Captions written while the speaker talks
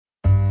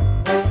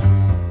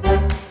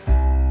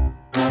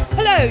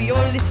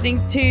You're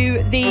listening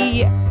to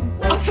the...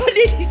 I've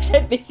nearly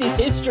said This Is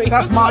History.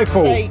 That's my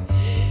fault.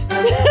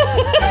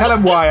 Tell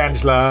them why,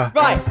 Angela.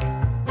 Right.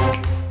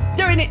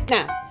 Doing it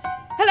now.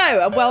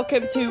 Hello and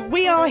welcome to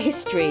We Are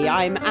History.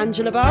 I'm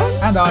Angela Barnes.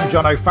 And I'm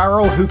John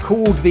O'Farrell, who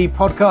called the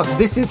podcast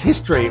This Is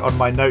History on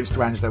my notes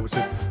to Angela, which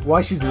is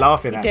why she's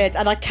laughing at it. Did,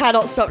 and I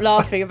cannot stop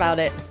laughing about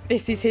it.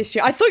 This is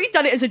history. I thought you'd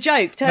done it as a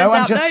joke. Turns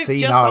I'm out, just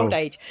just old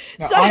age.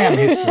 No, I am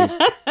history.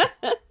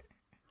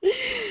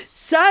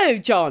 So,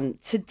 John,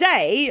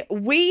 today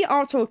we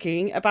are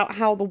talking about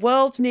how the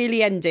world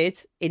nearly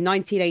ended in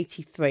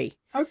 1983.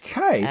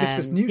 Okay, this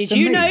was news to me. Did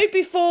you know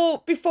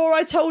before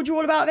I told you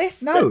all about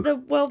this? No. That the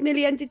world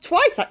nearly ended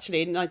twice,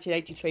 actually, in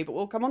 1983, but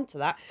we'll come on to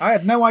that. I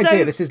had no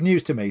idea. This is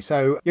news to me.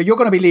 So you're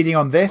going to be leading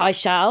on this. I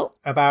shall.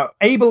 About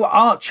Able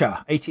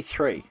Archer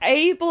 83.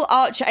 Able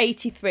Archer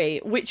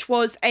 83, which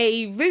was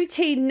a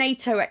routine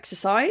NATO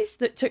exercise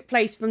that took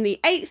place from the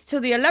 8th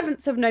to the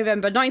 11th of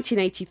November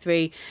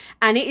 1983,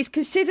 and it is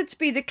considered to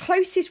be the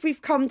closest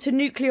we've come to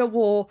nuclear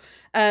war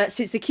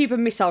since the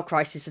Cuban Missile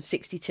Crisis of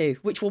 62,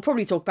 which we'll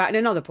probably talk about in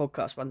another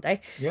podcast one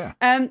day. Yeah.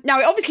 Now,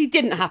 it obviously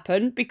didn't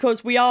happen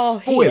because we are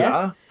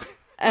Spoiler.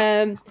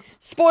 here.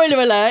 Spoiler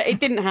alert, it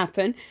didn't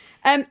happen.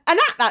 And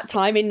at that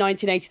time in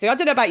 1983, I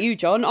don't know about you,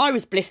 John, I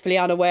was blissfully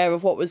unaware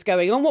of what was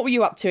going on. What were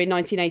you up to in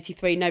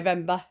 1983,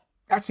 November?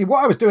 Actually,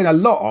 what I was doing a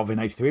lot of in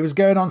 83 was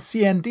going on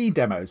CND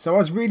demos. So I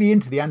was really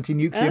into the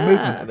anti-nuclear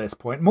movement at this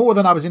point, more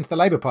than I was into the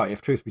Labour Party,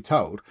 if truth be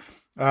told.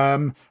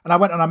 And I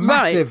went on a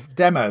massive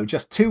demo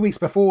just 2 weeks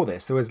before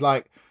this. There was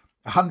like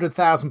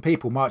 100,000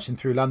 people marching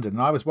through London,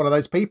 and I was one of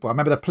those people. I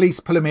remember the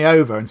police pulling me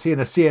over and seeing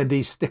a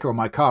CND sticker on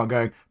my car and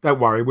going, "Don't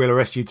worry, we'll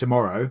arrest you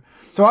tomorrow."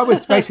 So I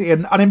was basically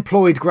an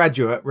unemployed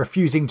graduate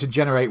refusing to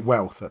generate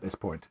wealth at this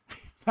point.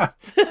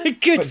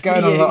 Good But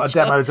going on a lot of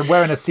demos and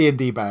wearing a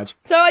CND badge.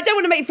 So I don't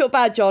want to make you feel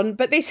bad, John,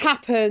 but this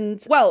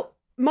happened, well,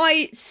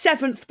 my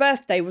 7th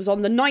birthday was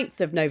on the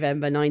 9th of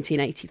November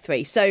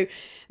 1983. So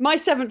my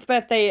 7th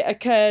birthday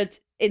occurred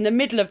in the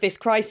middle of this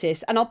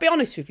crisis. And I'll be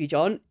honest with you,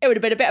 John, it would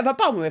have been a bit of a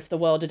bummer if the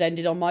world had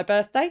ended on my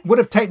birthday. Would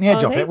have taken the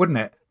edge off it, wouldn't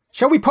it?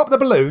 Shall we pop the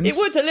balloons? It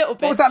would a little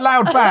bit. What was that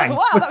loud bang? Wow.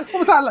 What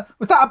was that?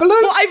 Was that a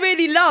balloon? What I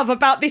really love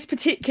about this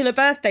particular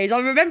birthday is I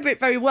remember it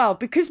very well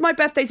because my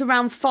birthday's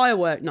around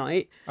firework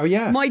night. Oh,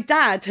 yeah. My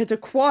dad had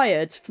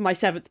acquired for my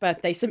 7th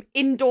birthday some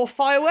indoor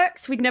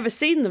fireworks. We'd never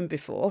seen them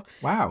before.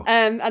 Wow.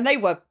 And they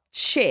were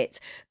shit.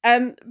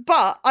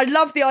 But I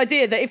love the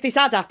idea that if this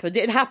had happened,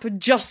 it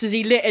happened just as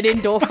he lit an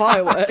indoor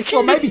firework.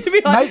 Well, maybe,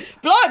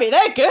 blimey,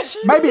 they're good.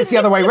 Maybe it's the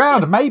other way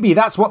round. Maybe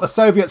that's what the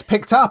Soviets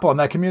picked up on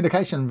their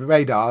communication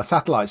radar,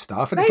 satellite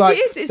stuff. And it's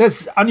Maybe like, it's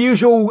there's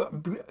unusual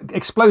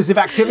explosive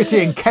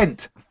activity in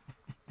Kent.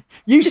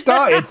 You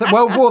started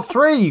World War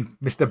III,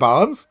 Mr.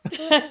 Barnes.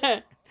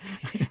 And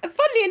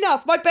funnily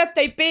enough, my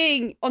birthday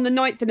being on the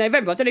 9th of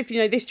November, I don't know if you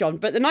know this, John,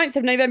 but the 9th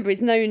of November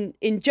is known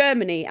in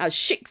Germany as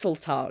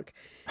Schicksaltag.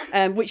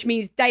 Which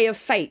means Day of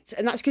Fate.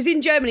 And that's because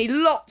in Germany,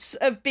 lots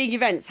of big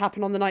events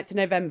happen on the 9th of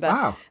November.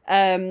 Wow.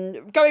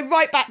 Going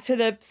right back to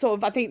the sort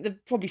of, I think, the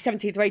probably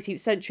 17th or 18th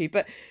century.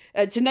 But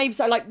to name,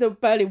 like the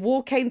Berlin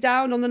Wall came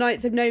down on the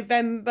 9th of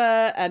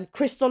November. And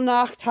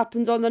Kristallnacht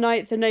happened on the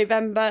 9th of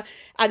November.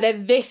 And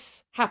then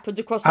this happened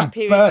across that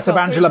period. Birth of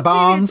Angela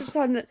Barnes.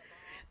 The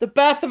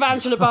birth of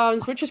Angela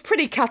Barnes, which was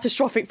pretty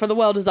catastrophic for the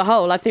world as a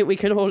whole. I think we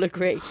can all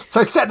agree.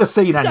 So set the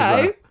scene,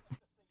 Angela.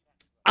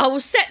 I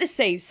will set the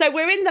scene. So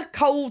we're in the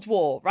Cold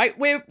War, right?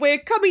 We're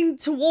coming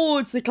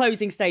towards the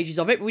closing stages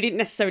of it, but we didn't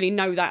necessarily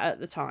know that at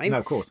the time. No,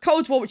 of course.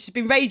 Cold War, which has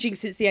been raging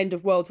since the end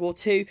of World War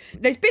II.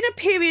 There's been a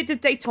period of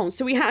détente.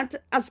 So we had,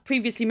 as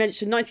previously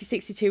mentioned,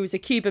 1962 was a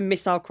Cuban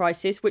Missile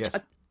Crisis, which, yes.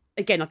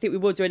 Again, I think we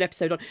will do an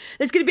episode on.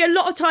 There's going to be a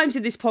lot of times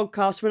in this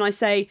podcast when I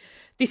say,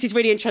 this is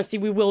really interesting,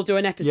 we will do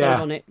an episode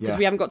on it, because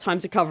we haven't got time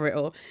to cover it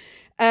all.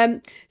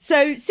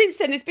 So since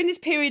then, there's been this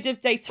period of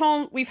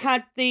détente. We've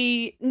had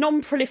the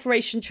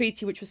Non-Proliferation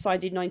Treaty, which was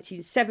signed in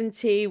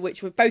 1970,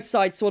 which were both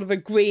sides sort of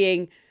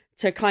agreeing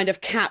to kind of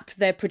cap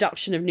their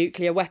production of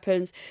nuclear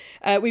weapons.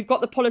 We've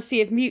got the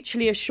policy of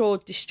mutually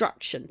assured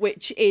destruction,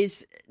 which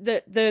is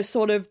the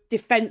sort of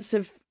defence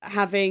of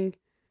having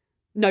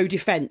no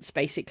defence,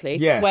 basically.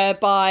 Yes.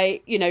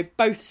 Whereby, you know,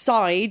 both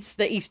sides,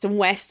 the East and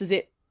West, as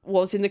it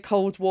was in the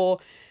Cold War,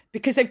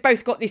 because they've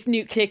both got this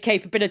nuclear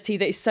capability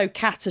that is so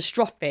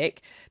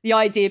catastrophic, the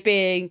idea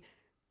being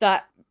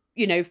that,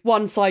 you know, if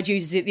one side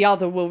uses it, the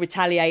other will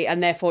retaliate,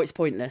 and therefore it's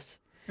pointless.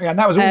 Yeah, and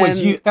that was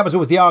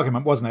always the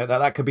argument, wasn't it?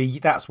 That could be,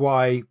 that's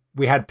why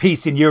we had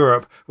peace in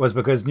Europe, was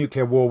because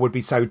nuclear war would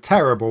be so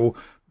terrible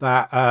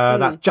that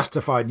that's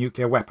justified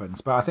nuclear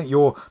weapons. But I think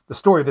the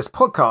story of this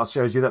podcast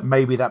shows you that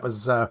maybe that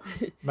was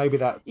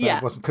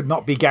could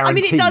not be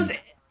guaranteed. I mean, it does.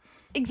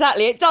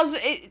 Exactly.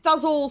 It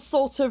does all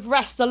sort of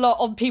rest a lot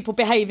on people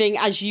behaving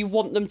as you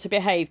want them to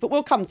behave, but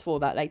we'll come to all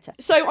that later.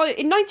 So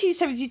in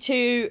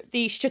 1972,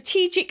 the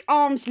Strategic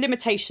Arms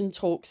Limitation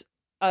Talks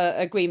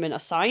agreement are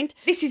signed.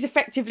 This is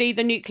effectively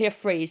the nuclear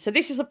freeze. So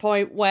this is a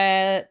point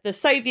where the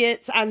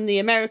Soviets and the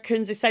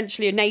Americans,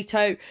 essentially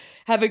NATO,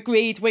 have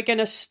agreed we're going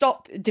to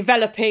stop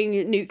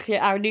developing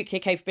our nuclear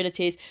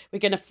capabilities. We're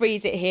going to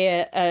freeze it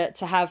here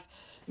to have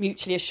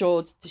mutually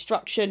assured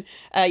destruction.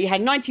 You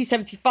had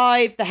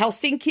 1975, the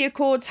Helsinki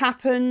Accords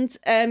happened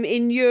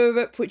in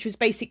Europe, which was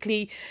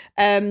basically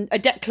a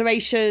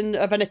declaration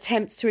of an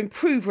attempt to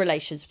improve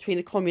relations between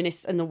the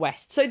communists and the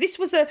West. So this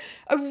was a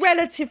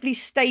relatively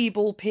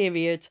stable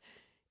period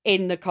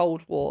in the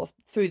Cold War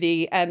through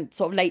the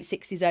sort of late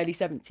 60s, early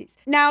 70s.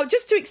 Now,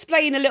 just to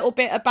explain a little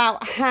bit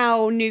about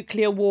how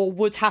nuclear war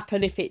would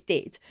happen if it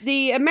did.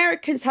 The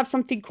Americans have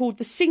something called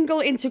the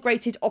Single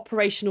Integrated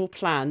Operational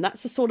Plan.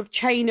 That's the sort of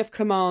chain of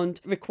command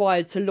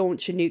required to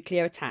launch a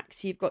nuclear attack.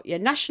 So you've got your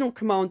National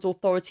Command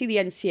Authority, the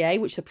NCA,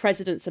 which the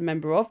president's a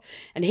member of,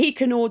 and he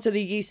can order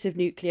the use of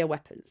nuclear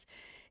weapons.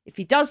 If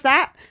he does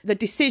that, the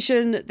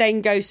decision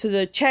then goes to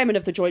the chairman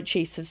of the Joint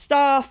Chiefs of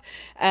Staff,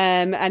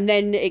 and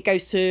then it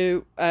goes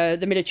to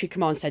the Military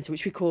Command Centre,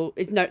 which we call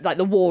like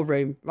the War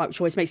Room, right? Which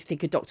always makes you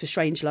think of Dr.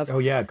 Strangelove. Oh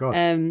yeah,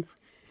 God.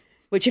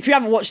 Which, if you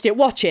haven't watched it,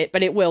 watch it,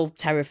 but it will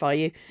terrify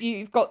you.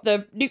 You've got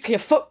the nuclear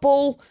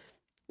football.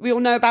 We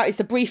all know about is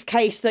the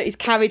briefcase that is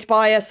carried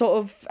by a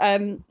sort of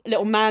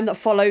little man that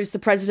follows the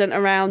president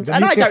around,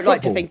 and I don't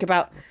like to think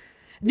about.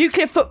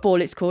 Nuclear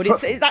football, it's called.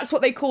 That's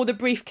what they call the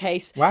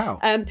briefcase. Wow.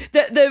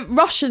 The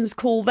Russians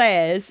call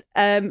theirs,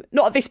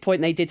 not at this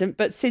point they didn't,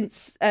 but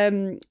since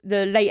the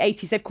late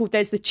 80s, they've called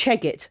theirs the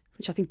Chegit,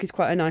 which I think is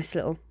quite a nice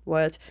little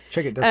word.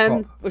 Chegit does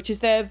pop. Which is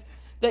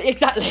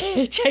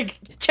exactly,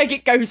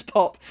 Chegit goes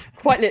pop,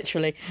 quite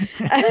literally.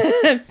 So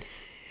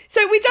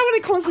we don't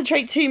want to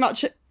concentrate too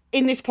much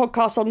in this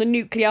podcast on the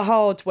nuclear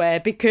hardware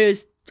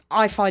because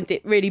I find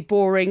it really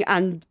boring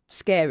and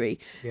scary.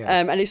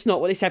 Yeah. And it's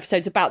not what this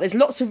episode's about. There's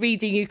lots of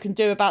reading you can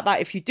do about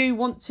that if you do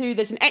want to.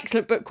 There's an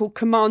excellent book called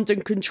Command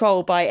and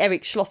Control by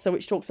Eric Schlosser,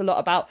 which talks a lot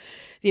about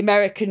the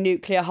American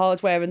nuclear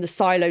hardware and the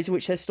silos in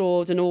which they're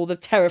stored and all the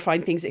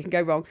terrifying things that can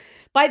go wrong.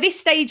 By this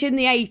stage in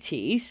the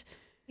 80s,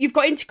 you've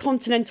got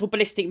intercontinental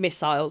ballistic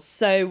missiles.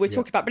 So we're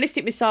talking about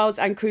ballistic missiles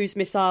and cruise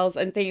missiles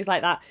and things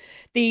like that.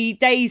 The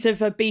days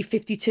of a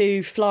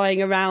B-52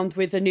 flying around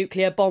with a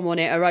nuclear bomb on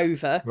it are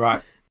over.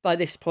 Right. By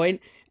this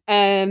point.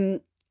 So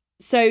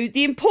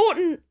the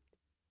important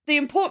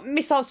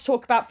missiles to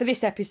talk about for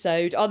this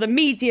episode are the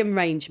medium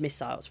range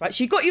missiles, right?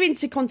 So you've got your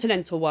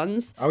intercontinental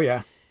ones. Oh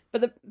yeah.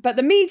 But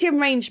the medium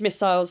range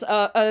missiles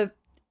are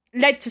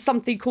led to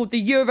something called the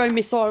Euro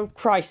missile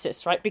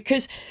crisis, right?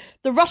 Because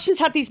the Russians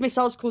had these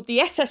missiles called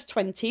the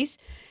SS-20s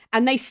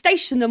and they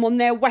stationed them on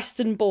their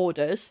western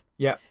borders.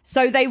 Yeah.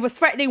 So they were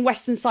threatening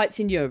western sites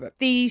in Europe.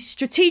 The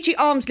strategic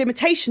arms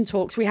limitation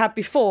talks we had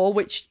before,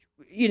 which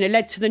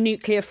led to the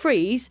nuclear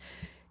freeze,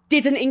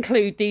 didn't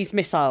include these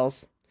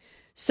missiles.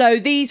 So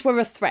these were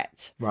a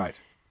threat. Right.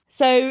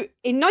 So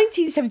in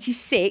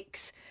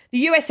 1976,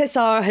 the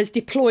USSR has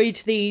deployed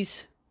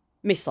these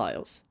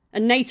missiles.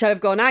 And NATO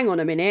have gone, hang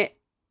on a minute,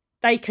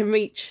 they can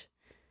reach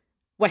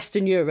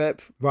Western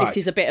Europe. Right. This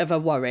is a bit of a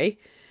worry.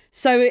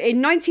 So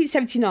in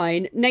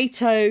 1979,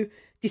 NATO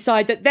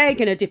decide that they're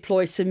going to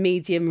deploy some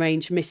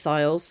medium-range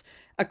missiles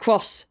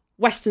across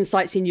Western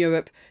sites in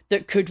Europe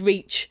that could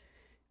reach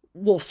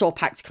Warsaw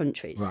Pact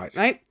countries,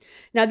 right?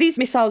 Now, these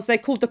missiles, they're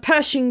called the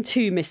Pershing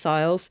II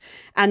missiles,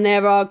 and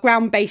there are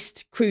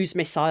ground-based cruise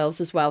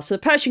missiles as well. So the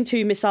Pershing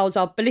II missiles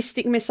are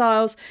ballistic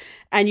missiles,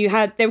 and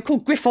they were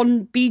called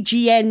Griffon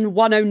BGN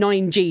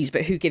 109Gs,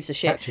 but who gives a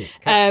shit?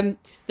 Catchy.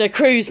 The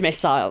cruise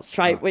missiles,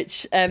 right?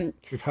 Which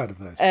we've heard of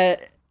those.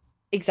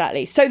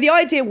 Exactly. So the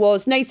idea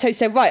was NATO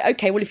said, right,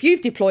 okay, well, if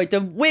you've deployed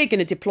them, we're going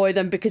to deploy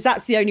them because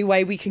that's the only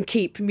way we can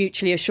keep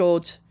mutually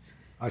assured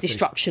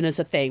destruction as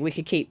a thing. We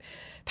can keep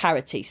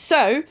parity.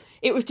 So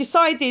it was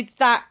decided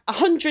that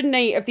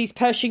 108 of these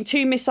Pershing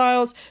II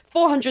missiles,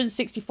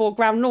 464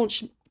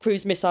 ground-launched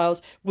cruise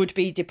missiles would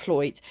be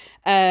deployed.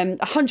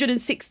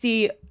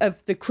 160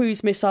 of the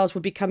cruise missiles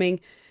would be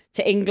coming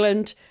to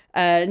England,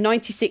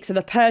 96 of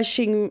the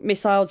Pershing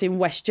missiles in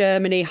West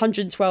Germany,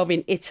 112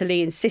 in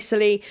Italy and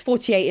Sicily,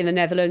 48 in the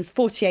Netherlands,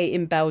 48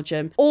 in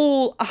Belgium.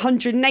 All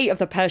 108 of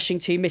the Pershing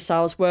II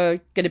missiles were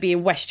going to be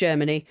in West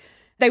Germany.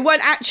 They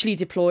weren't actually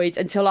deployed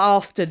until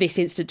after this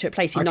incident took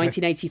place in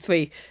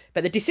 1983,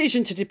 but the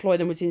decision to deploy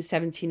them was in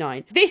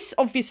 79. This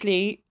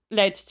obviously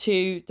led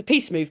to the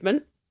peace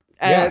movement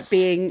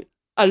being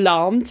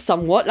alarmed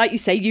somewhat. Like you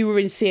say, you were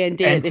in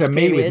CND at this period. Enter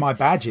me with my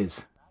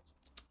badges.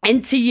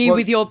 Enter you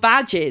with your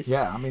badges.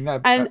 Yeah, I mean...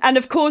 And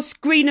of course,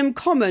 Greenham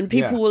Common,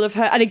 people will have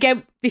heard... And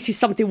again, this is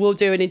something we'll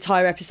do an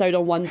entire episode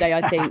on one day,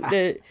 I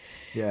think.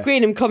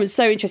 Greenham Common is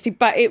so interesting,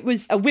 but it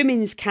was a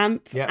women's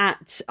camp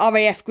at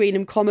RAF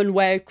Greenham Common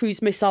where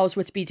cruise missiles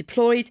were to be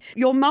deployed.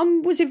 Your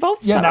mum was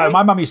involved?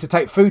 My mum used to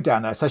take food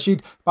down there. So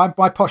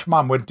my posh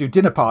mum would do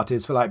dinner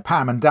parties for like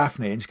Pam and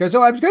Daphne. And she goes,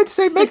 I was going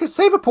to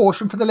save a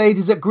portion for the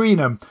ladies at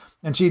Greenham.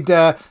 And she'd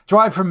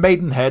drive from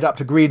Maidenhead up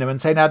to Greenham and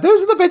say, now,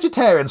 those are the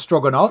vegetarian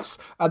stroganoffs.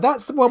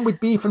 That's the one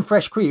with beef and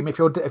fresh cream. If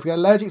you're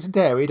allergic to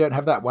dairy, don't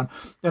have that one.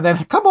 And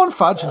then, come on,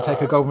 fudge, and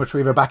take a golden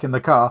retriever back in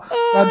the car.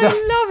 Oh, and, I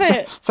love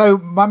it. So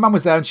my mum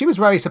was there, and she was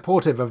very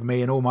supportive of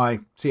me and all my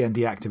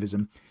CND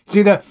activism.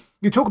 See,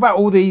 you talk about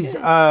all these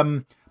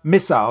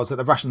missiles that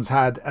the Russians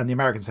had and the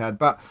Americans had,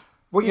 but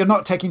what you're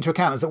not taking into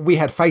account is that we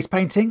had face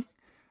painting.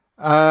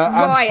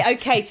 Right,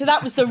 okay, so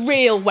that was the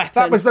real weapon.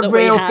 That was the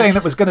real thing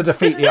that was going to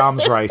defeat the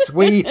arms race.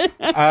 We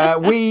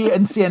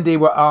in CND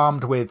were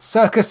armed with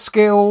circus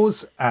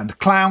skills and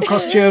clown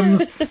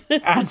costumes.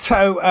 And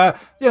so,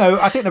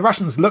 I think the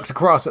Russians looked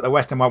across at the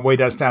West and went, we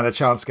don't stand a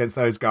chance against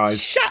those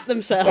guys. Shut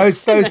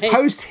themselves. Those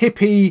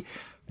post-hippie,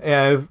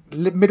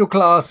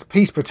 middle-class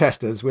peace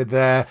protesters with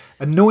their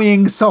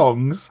annoying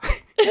songs.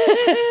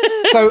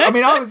 So, I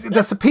mean,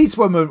 the peace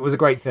movement was a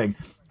great thing.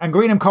 And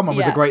Greenham Common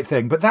was a great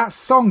thing. But that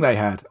song they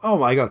had, oh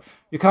my God.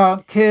 You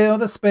can't kill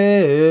the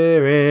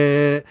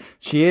spirit.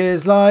 She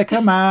is like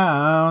a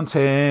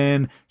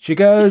mountain. She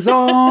goes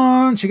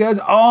on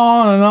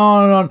and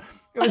on and on.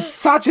 It was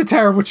such a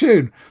terrible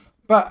tune.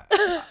 But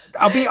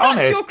I'll be honest.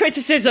 That's your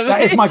criticism.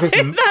 That is my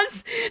criticism.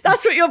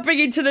 That's what you're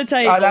bringing to the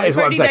table. That is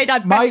what I'm saying. They'd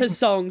had better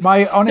songs.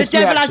 My honest the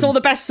devil reaction, has all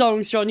the best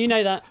songs, John. You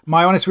know that.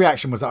 My honest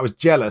reaction was that I was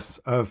jealous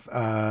of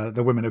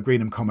the women of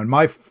Greenham Common.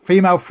 My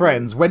female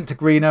friends went to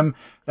Greenham.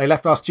 They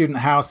left our student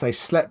house. They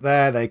slept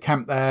there. They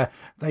camped there.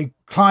 They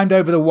climbed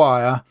over the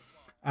wire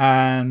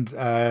and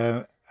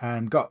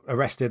got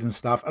arrested and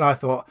stuff. And I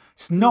thought,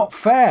 it's not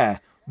fair.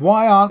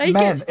 Why aren't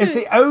men? It's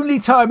the only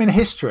time in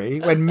history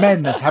when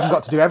men haven't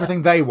got to do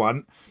everything they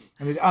want.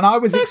 And I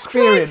was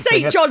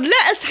experiencing... John,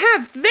 let us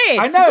have this.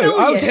 I know.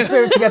 I was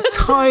experiencing a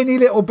tiny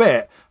little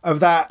bit of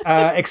that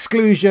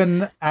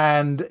exclusion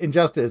and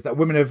injustice that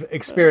women have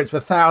experienced for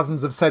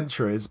thousands of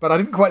centuries. But I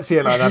didn't quite see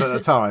it like that at the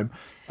time.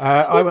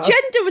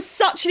 Gender was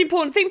such an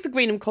important thing for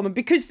Greenham Common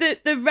because the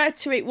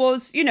rhetoric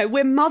was,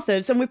 we're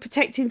mothers and we're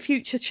protecting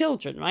future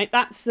children, right?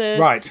 That's the...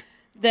 Right.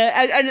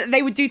 And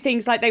they would do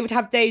things like they would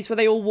have days where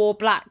they all wore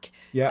black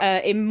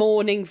in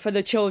mourning for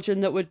the children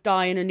that would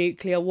die in a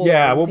nuclear war.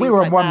 Yeah, well, we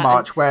were on one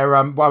march where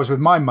I was with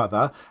my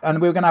mother and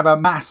we were going to have a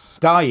mass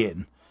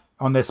die-in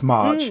on this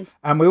march.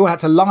 And we all had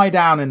to lie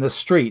down in the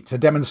street to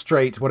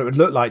demonstrate what it would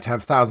look like to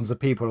have thousands of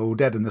people all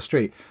dead in the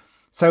street.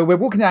 So we're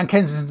walking down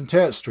Kensington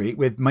Church Street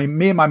with me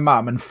and my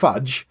mum and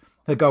Fudge,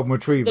 the golden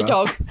retriever. The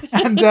dog.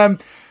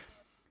 And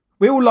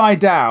we all lie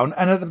down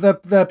and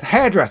the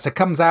hairdresser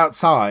comes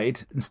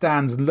outside and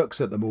stands and looks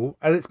at them all.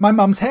 And it's my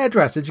mum's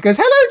hairdresser. She goes,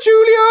 "Hello,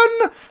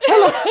 Julian."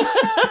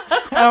 Hello.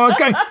 And I was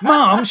going,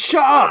 "Mum,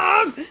 shut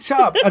up. Shut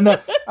up."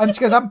 And she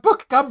goes, I'm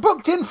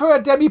booked in for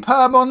a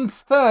demi-perm on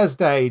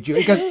Thursday.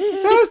 Julian goes,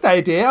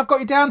 "Thursday, dear? I've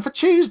got you down for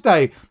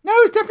Tuesday." "No,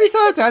 it's definitely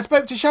Thursday. I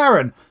spoke to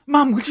Sharon."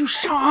 "Mum, would you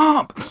shut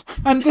up?"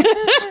 And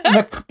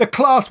the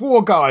class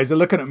war guys are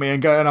looking at me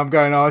and I'm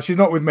going, "Oh, she's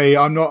not with me.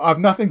 I've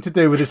nothing to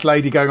do with this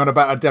lady going on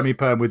about a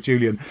demi-perm with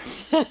Julian."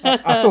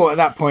 I thought at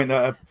that point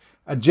that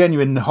a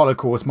genuine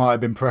Holocaust might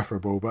have been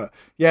preferable. But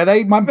yeah,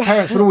 my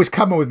parents would always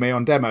come with me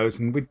on demos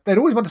and they'd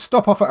always want to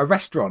stop off at a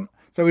restaurant.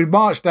 So we'd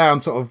march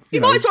down sort of...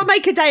 You might as well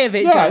make a day of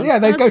it, Yeah, John. yeah.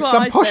 They'd go to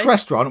some posh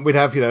restaurant. We'd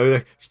have,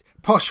 the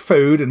posh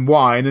food and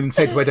wine and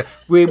say to the waiter,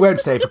 "We won't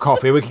stay for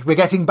coffee. We're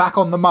getting back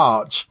on the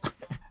march."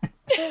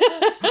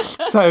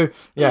 So,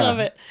 yeah. I love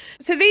it.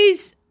 So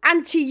these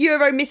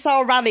anti-Euro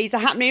missile rallies are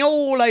happening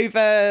all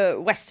over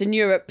Western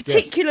Europe,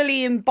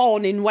 particularly in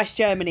Bonn in West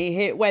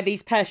Germany, where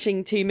these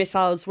Pershing 2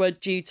 missiles were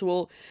due to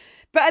all...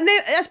 But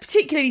that's a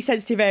particularly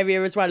sensitive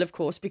area as well, of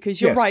course, because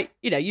you're right.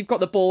 You've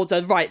got the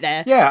border right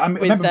there. Yeah,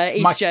 with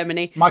East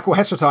Germany. Michael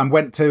Heseltine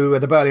went to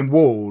the Berlin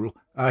Wall.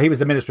 He was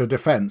the Minister of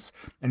Defence,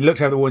 and he looked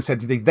over the wall and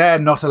said, "They're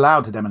not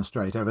allowed to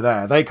demonstrate over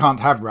there. They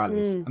can't have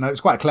rallies." And it was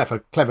quite a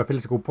clever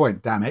political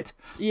point. Damn it.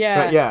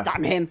 Yeah,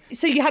 damn him.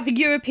 So you had the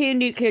European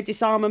Nuclear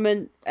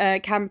Disarmament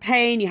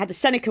campaign. You had the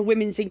Seneca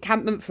Women's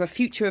Encampment for a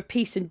Future of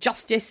Peace and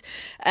Justice.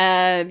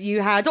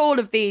 You had all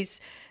of these.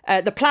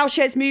 The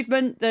Ploughshares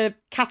movement, the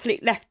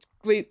Catholic left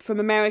group from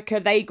America,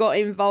 they got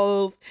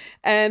involved.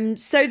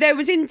 So there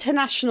was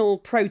international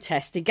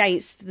protest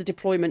against the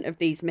deployment of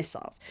these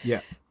missiles.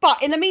 Yeah.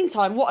 But in the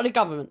meantime, what are the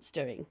governments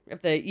doing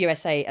of the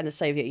USA and the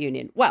Soviet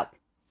Union? Well,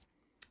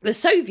 the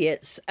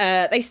Soviets,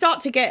 they start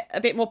to get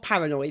a bit more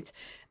paranoid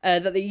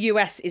that the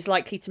US is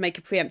likely to make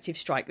a preemptive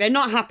strike. They're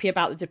not happy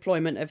about the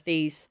deployment of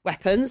these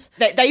weapons.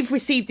 They've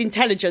received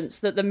intelligence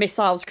that the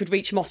missiles could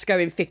reach Moscow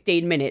in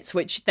 15 minutes,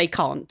 which they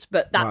can't,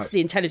 but that's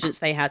the intelligence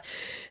they had.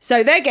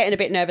 So they're getting a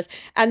bit nervous,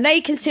 and they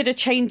consider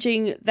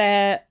changing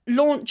their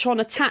launch on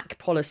attack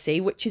policy,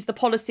 which is the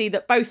policy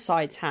that both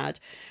sides had,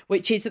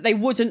 which is that they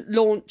wouldn't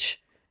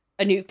launch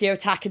a nuclear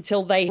attack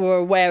until they were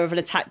aware of an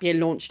attack being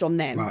launched on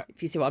them,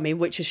 if you see what I mean,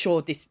 which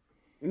assured this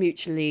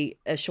mutually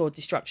assured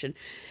destruction.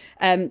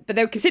 But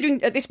they were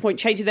considering at this point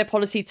changing their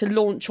policy to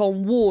launch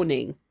on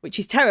warning, which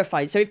is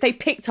terrifying. So if they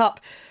picked up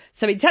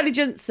some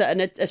intelligence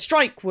that a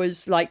strike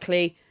was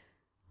likely,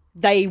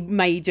 they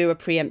may do a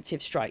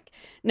preemptive strike.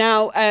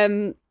 Now,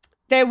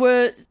 there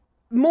were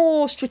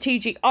more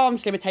strategic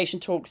arms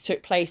limitation talks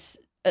took place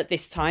at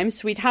this time.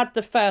 So we'd had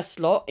the first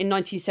lot in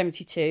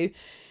 1972.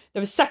 There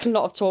was a second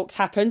lot of talks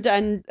happened,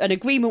 and an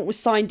agreement was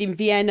signed in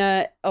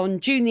Vienna on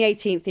June the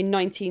 18th in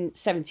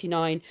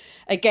 1979,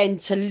 again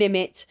to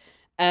limit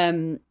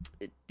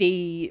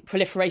the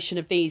proliferation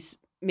of these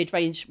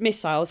mid-range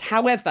missiles.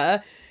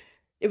 However,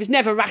 it was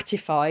never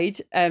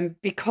ratified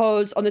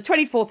because on the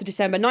 24th of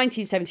December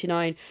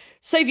 1979,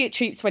 Soviet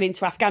troops went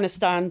into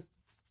Afghanistan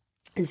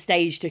and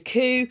staged a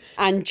coup.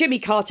 And Jimmy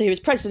Carter, who was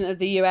president of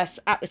the US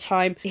at the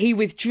time, he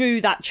withdrew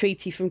that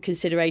treaty from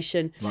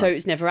consideration. Right. So it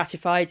was never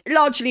ratified,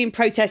 largely in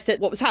protest at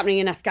what was happening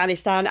in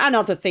Afghanistan and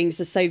other things.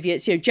 The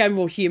Soviets,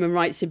 general human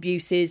rights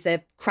abuses.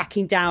 They're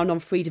cracking down on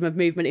freedom of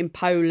movement in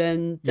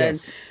Poland.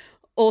 Yes. And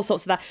all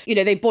sorts of that.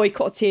 They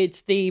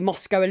boycotted the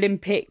Moscow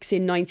Olympics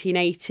in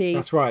 1980.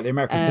 That's right. The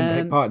Americans didn't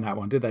take part in that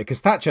one, did they? Because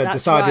Thatcher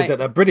decided that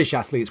the British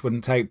athletes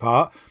wouldn't take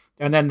part.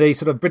 And then the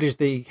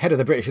head of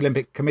the British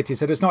Olympic Committee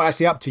said, it's not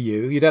actually up to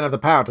you. You don't have the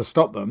power to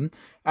stop them.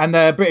 And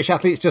the British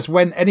athletes just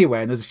went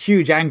anywhere. And there's this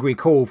huge angry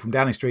call from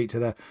Downing Street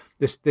to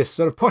this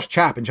sort of posh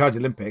chap in charge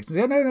of the Olympics. And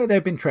said, no,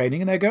 they've been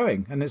training and they're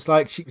going. And it's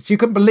like, she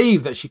couldn't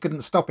believe that she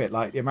couldn't stop it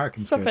like the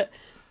Americans could. Stop it.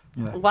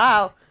 Yeah.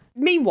 Wow.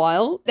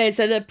 Meanwhile, there's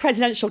a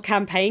presidential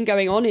campaign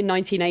going on in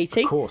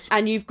 1980. Of course.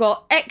 And you've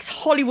got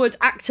ex-Hollywood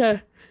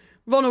actor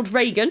Ronald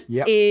Reagan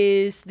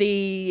is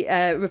the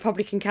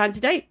Republican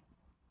candidate.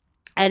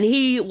 And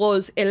he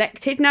was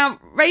elected. Now,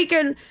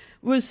 Reagan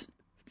was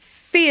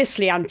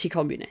fiercely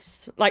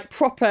anti-communist, like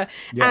proper.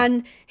 Yeah.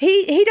 And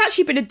he'd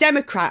actually been a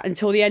Democrat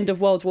until the end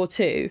of World War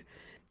II.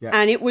 Yeah.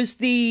 And it was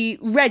the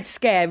Red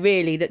Scare,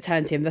 really, that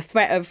turned him, the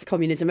threat of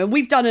communism. And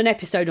we've done an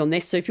episode on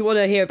this, so if you want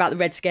to hear about the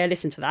Red Scare,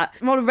 listen to that.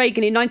 Ronald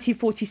Reagan, in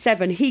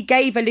 1947, he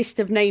gave a list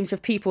of names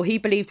of people he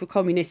believed were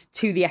communists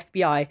to the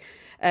FBI.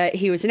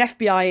 He was an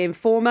FBI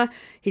informer.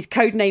 His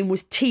code name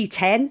was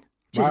T-10.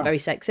 Which isn't very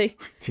sexy.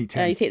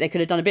 T-10. You think they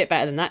could have done a bit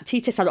better than that.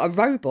 T-10 sounded like a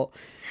robot.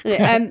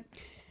 And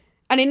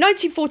in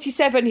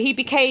 1947, he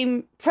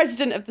became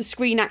president of the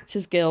Screen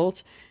Actors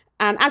Guild.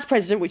 And as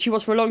president, which he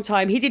was for a long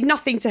time, he did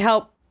nothing to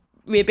help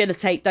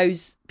rehabilitate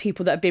those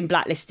people that had been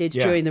blacklisted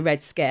during the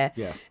Red Scare.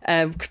 Yeah.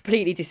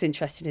 Completely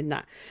disinterested in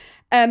that.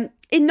 In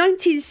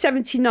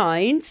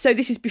 1979, so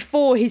this is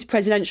before his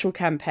presidential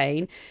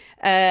campaign,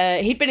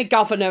 he'd been a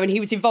governor and he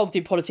was involved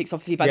in politics,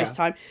 obviously, by this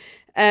time.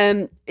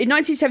 In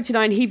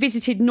 1979, he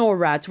visited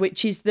NORAD,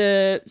 which is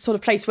the sort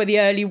of place where the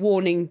early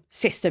warning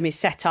system is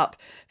set up.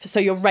 So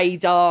your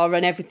radar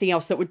and everything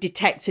else that would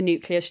detect a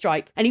nuclear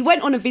strike. And he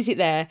went on a visit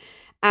there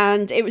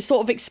and it was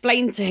sort of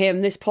explained to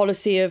him this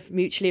policy of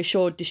mutually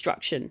assured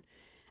destruction.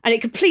 And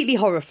it completely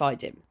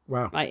horrified him.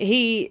 Wow. Like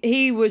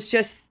he was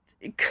just,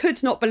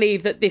 could not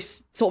believe that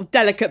this sort of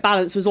delicate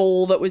balance was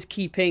all that was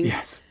keeping,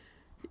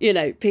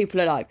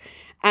 people alive.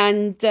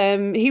 And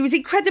he was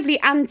incredibly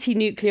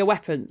anti-nuclear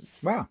weapons.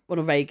 Wow.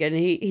 Ronald Reagan.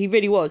 He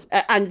really was.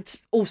 And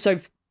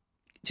also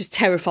just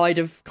terrified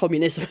of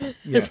communism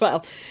as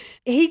well.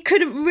 He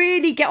couldn't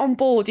really get on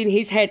board in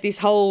his head this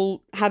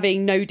whole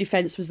having no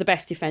defence was the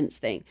best defence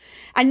thing.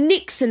 And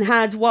Nixon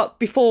had,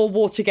 before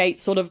Watergate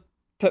sort of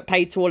put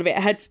paid to all of it,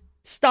 had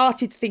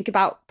started to think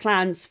about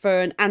plans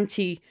for an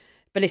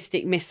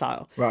anti-ballistic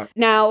missile. Right.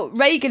 Now,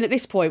 Reagan at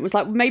this point was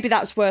like, well, maybe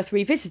that's worth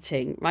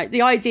revisiting, right?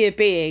 The idea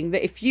being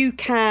that if you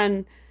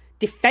can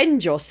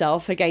defend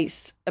yourself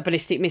against a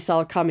ballistic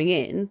missile coming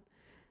in,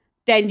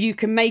 then you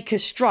can make a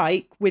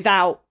strike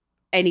without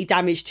any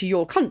damage to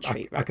your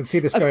country. I can see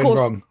this going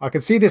wrong. I can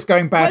see this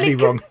going badly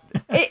wrong.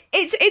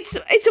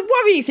 It's a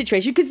worrying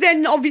situation because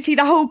then obviously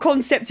the whole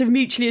concept of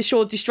mutually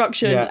assured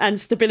destruction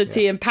and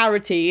stability and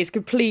parity is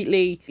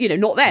completely,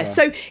 not there. Yeah.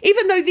 So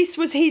even though this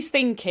was his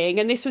thinking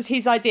and this was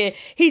his idea,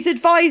 his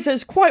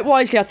advisors quite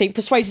wisely, I think,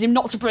 persuaded him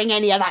not to bring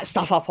any of that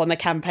stuff up on the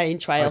campaign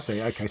trail. I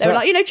see. Okay. They were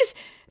like, just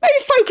maybe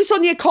focus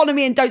on the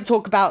economy and don't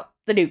talk about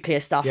the nuclear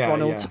stuff,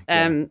 Ronald.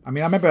 I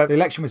remember the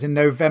election was in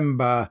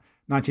November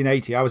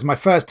 1980. I was my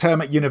first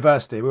term at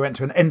university. We went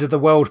to an end of the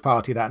world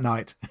party that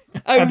night.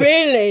 Oh,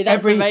 really?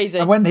 That's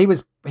amazing. And when he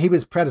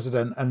was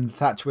president and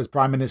Thatcher was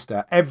prime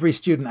minister, every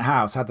student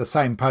house had the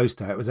same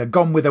poster. It was a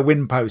Gone with the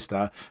Wind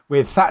poster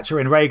with Thatcher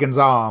in Reagan's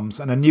arms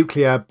and a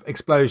nuclear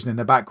explosion in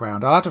the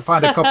background. I'll have to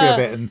find a copy of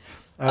it and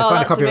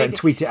and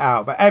tweet it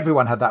out. But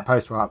everyone had that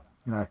poster up,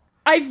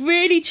 I've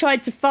really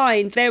tried to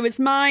find. There was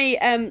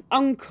my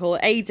uncle,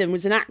 Aidan,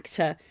 is an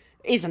actor.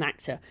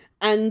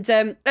 And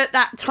at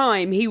that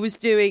time, he was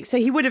doing... So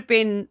he would have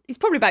been... He's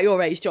probably about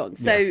your age, John.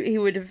 So he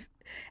would have...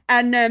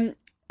 And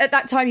at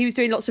that time, he was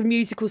doing lots of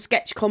musical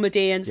sketch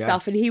comedy and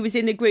stuff. And he was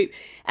in a group.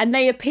 And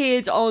they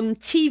appeared on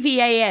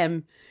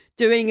TVAM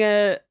doing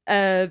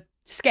a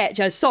sketch,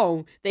 a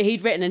song that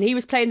he'd written. And he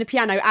was playing the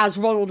piano as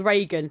Ronald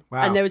Reagan.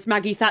 Wow. And there was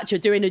Maggie Thatcher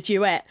doing a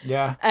duet.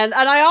 Yeah. And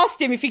I asked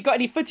him if he'd got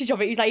any footage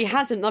of it. He's like, he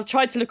hasn't. And I've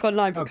tried to look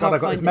online, but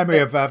I've got this memory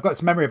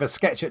of a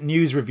sketch at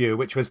News Review,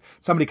 which was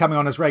somebody coming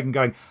on as Reagan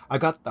going, I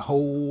got the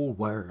whole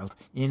world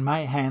in my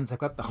hands. I've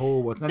got the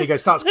whole world. And then he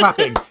starts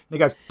clapping. And he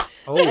goes,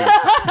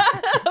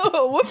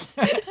 oh. Whoops.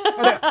 And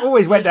it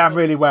always went down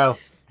really well.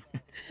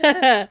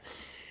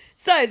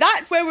 So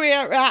that's where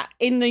we're at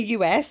in the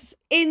US.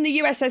 In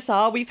the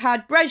USSR, we've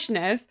had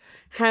Brezhnev,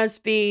 has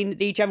been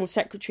the General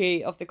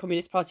Secretary of the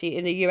Communist Party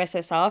in the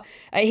USSR.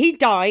 He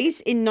dies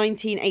in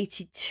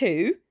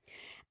 1982.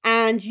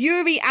 And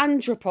Yuri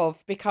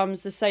Andropov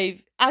becomes the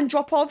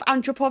Andropov?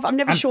 I'm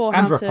never sure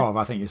how Andropov,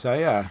 I think you say,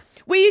 yeah.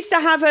 We used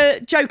to have a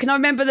joke, and I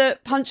remember the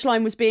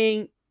punchline was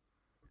being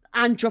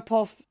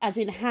Andropov, as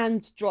in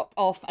hand drop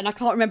off, and I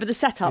can't remember the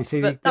setup,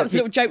 but that was a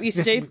little joke we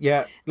used to do.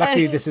 Yeah,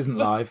 luckily this isn't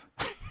live.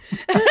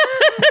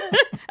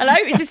 Hello,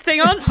 is this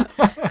thing on?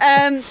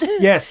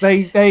 Yes,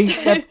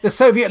 the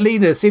Soviet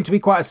leaders seem to be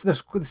there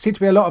seem to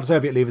be a lot of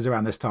Soviet leaders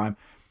around this time.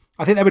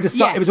 I think they were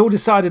it was all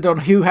decided on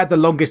who had the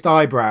longest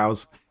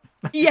eyebrows.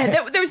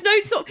 Yeah, there was no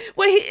sort.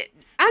 Well,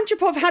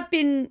 Andropov had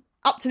been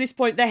up to this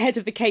point the head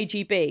of the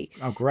KGB.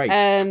 Oh, great!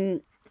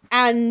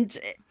 And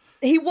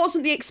he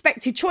wasn't the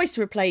expected choice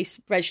to replace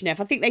Brezhnev.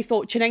 I think they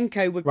thought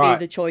Chernenko would be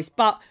the choice,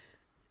 but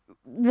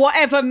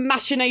whatever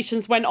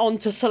machinations went on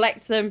to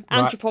select them,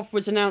 Andropov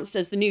was announced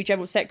as the new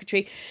General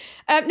Secretary.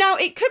 Now,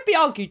 it could be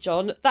argued,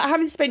 John, that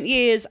having spent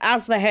years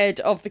as the head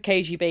of the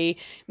KGB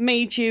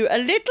made you a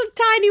little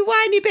tiny,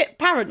 whiny bit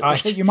paranoid. I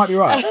think you might be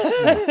right.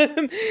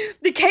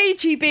 The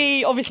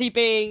KGB, obviously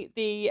being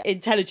the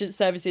intelligence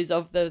services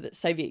of the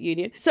Soviet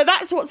Union. So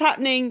that's what's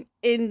happening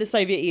in the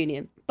Soviet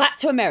Union. Back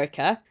to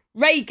America.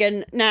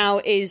 Reagan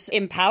now is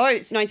in power.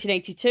 It's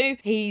 1982.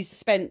 He's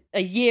spent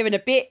a year and a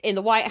bit in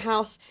the White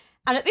House.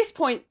 And at this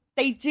point,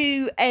 they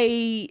do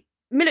a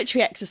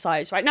military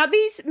exercise, right? Now,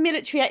 these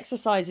military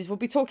exercises, we'll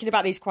be talking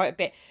about these quite a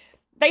bit.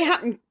 They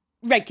happen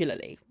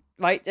regularly,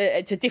 right,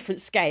 to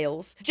different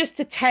scales, just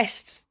to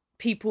test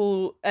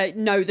people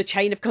know the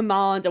chain of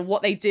command and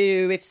what they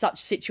do if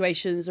such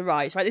situations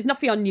arise, right? There's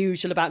nothing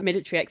unusual about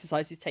military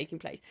exercises taking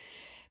place.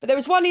 But there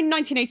was one in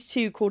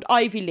 1982 called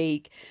Ivy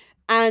League,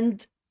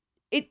 and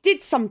it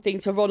did something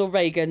to Ronald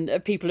Reagan,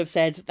 people have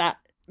said, that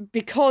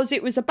because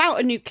it was about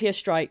a nuclear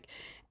strike.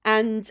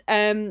 And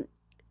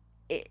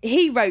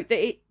he wrote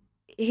that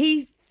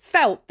he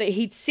felt that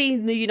he'd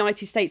seen the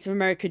United States of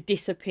America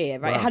disappear,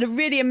 right? Wow. It had a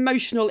really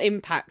emotional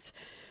impact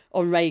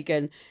on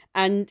Reagan.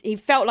 And he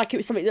felt like it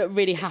was something that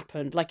really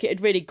happened, like it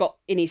had really got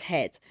in his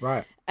head.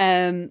 Right.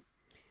 And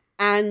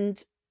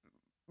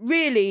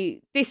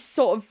really, this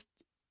sort of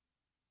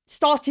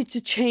started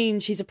to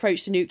change his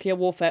approach to nuclear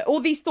warfare.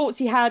 All these thoughts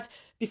he had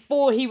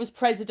before he was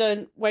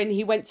president, when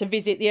he went to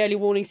visit the early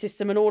warning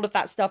system and all of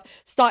that stuff,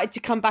 started to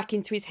come back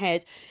into his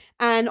head.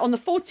 And on the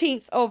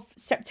 14th of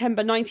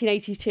September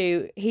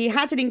 1982, he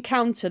had an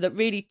encounter that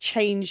really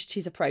changed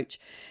his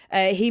approach.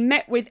 He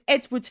met with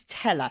Edward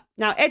Teller.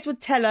 Now, Edward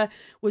Teller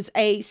was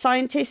a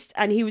scientist,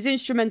 and he was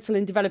instrumental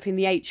in developing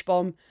the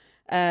H-bomb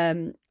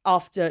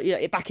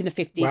after, back in the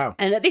 50s. Wow.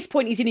 And at this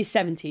point, he's in his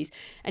 70s.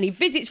 And he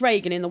visits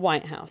Reagan in the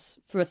White House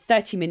for a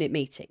 30-minute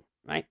meeting,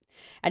 right?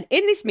 And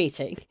in this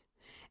meeting,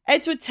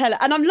 Edward Teller,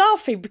 and I'm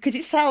laughing because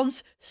it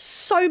sounds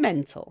so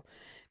mental,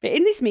 but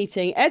in this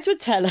meeting, Edward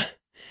Teller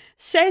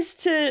says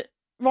to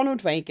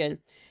Ronald Reagan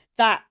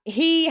that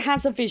he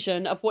has a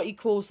vision of what he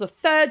calls the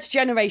third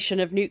generation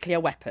of nuclear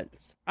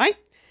weapons, right?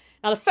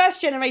 Now, the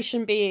first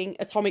generation being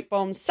atomic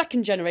bombs,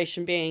 second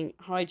generation being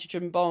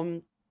hydrogen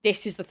bomb.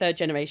 This is the third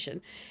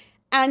generation.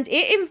 And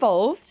it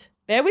involved,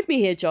 bear with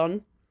me here,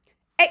 John,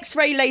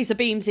 X-ray laser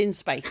beams in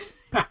space.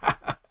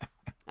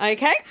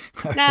 Okay?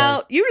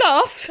 Now, you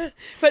laugh,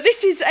 but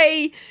this is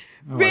a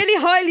really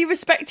highly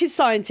respected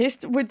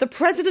scientist with the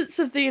president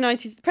of the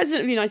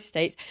United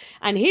States,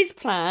 and his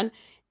plan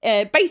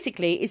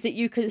basically is that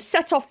you can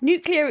set off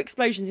nuclear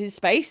explosions in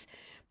space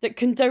that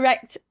can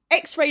direct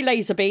X-ray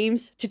laser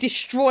beams to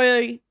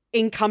destroy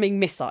incoming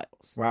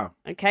missiles. Wow.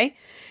 Okay?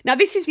 Now,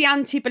 this is the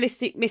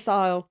anti-ballistic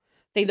missile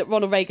thing that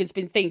Ronald Reagan's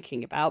been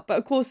thinking about, but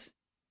of course,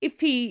 if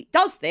he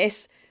does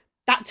this,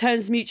 that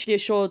turns mutually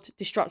assured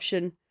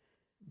destruction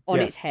on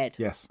its head.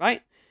 Yes.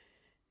 Right?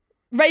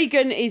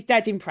 Reagan is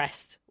dead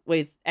impressed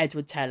with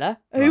Edward Teller.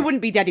 Who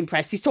wouldn't be dead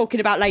impressed? He's talking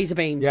about laser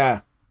beams. Yeah.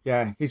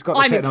 He's got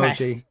the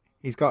technology. Impressed.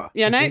 He's got.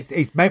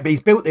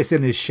 He's built this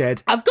in his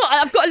shed. I've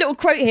got a little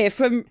quote here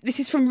from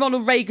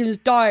Ronald Reagan's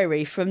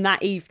diary from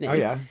that evening. Oh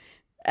yeah.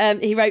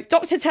 He wrote,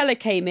 Dr. Teller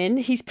came in.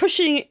 He's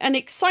pushing an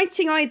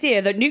exciting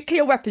idea that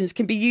nuclear weapons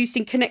can be used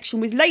in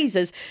connection with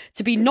lasers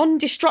to be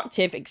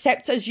non-destructive,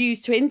 except as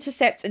used to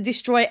intercept and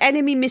destroy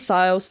enemy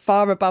missiles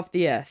far above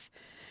the Earth.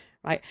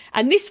 Right.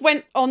 And this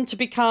went on to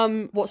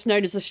become what's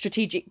known as the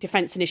Strategic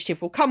Defence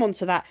Initiative. We'll come on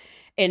to that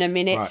in a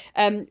minute.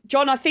 Right.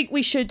 John, I think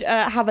we should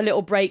have a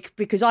little break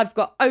because I've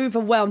got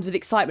overwhelmed with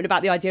excitement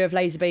about the idea of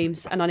laser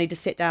beams and I need to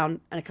sit down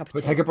and a cup of tea.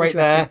 We'll take a break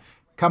there.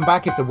 Come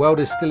back if the world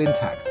is still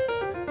intact.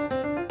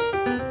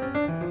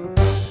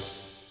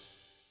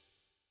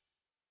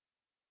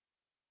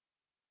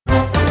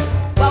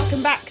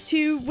 Welcome back back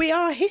to We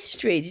Are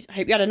History. I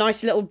hope you had a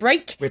nice little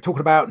break. We're talking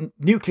about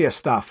nuclear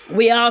stuff.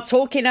 We are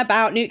talking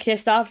about nuclear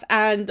stuff,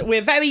 and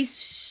we're very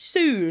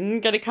soon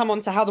going to come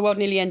on to how the world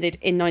nearly ended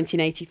in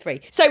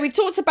 1983. So we've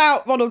talked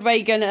about Ronald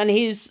Reagan and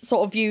his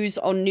sort of views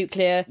on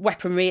nuclear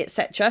weaponry,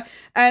 etc.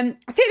 I think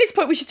at this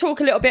point we should talk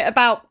a little bit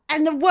about,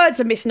 and the word's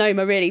a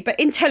misnomer really, but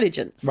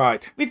intelligence.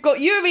 Right. We've got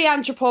Yuri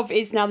Andropov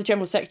is now the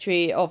General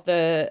Secretary of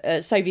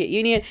the Soviet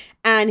Union,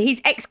 and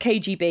he's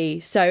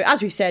ex-KGB. So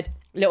as we've said,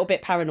 a little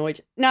bit paranoid.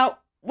 Now,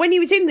 when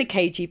he was in the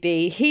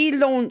KGB, he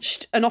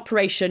launched an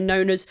operation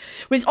known as,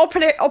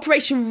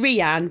 Operation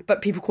Ryan,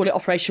 but people call it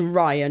Operation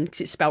Ryan because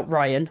it's spelled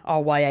Ryan,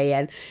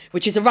 R-Y-A-N,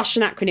 which is a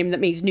Russian acronym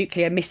that means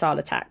nuclear missile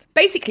attack.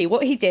 Basically,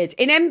 what he did,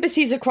 in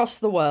embassies across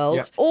the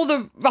world, all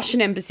the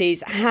Russian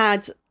embassies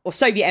had, or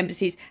Soviet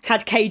embassies,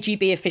 had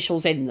KGB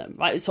officials in them,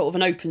 right? It was sort of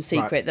an open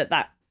secret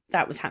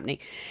that was happening.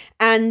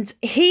 And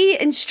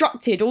he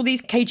instructed all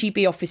these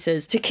KGB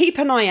officers to keep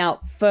an eye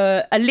out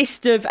for a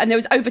list of, and there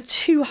was over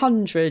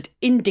 200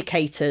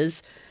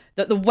 indicators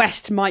that the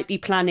West might be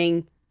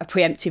planning a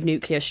preemptive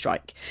nuclear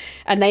strike.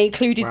 And they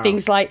included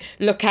things like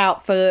look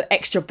out for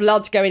extra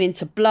blood going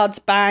into blood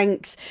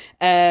banks,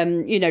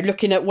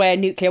 looking at where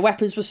nuclear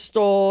weapons were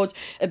stored,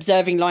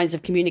 observing lines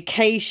of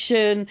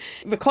communication,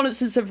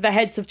 reconnaissance of the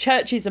heads of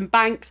churches and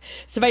banks,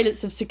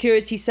 surveillance of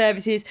security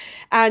services.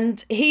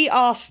 And he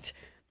asked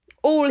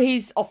all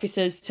his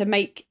officers to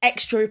make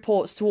extra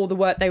reports to all the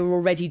work they were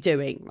already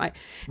doing, right?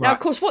 Now, of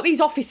course, what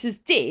these officers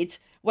did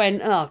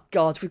when, oh,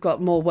 God, we've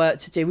got more work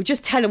to do, we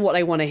just tell them what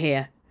they want to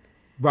hear.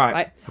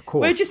 Right, of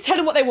course. We'll just tell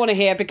them what they want to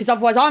hear, because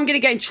otherwise I'm going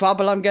to get in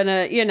trouble. I'm going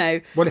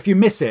to, Well, if you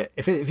miss it,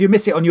 if you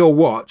miss it on your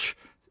watch,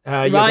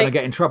 you're going to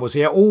get in trouble. So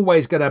you're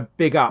always going to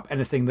big up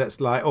anything that's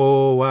like,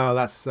 oh, well,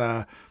 that's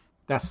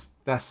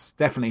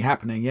definitely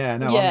happening. Yeah,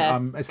 no, Yeah.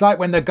 It's like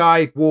when the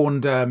guy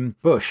warned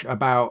Bush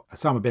about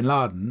Osama bin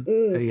Laden.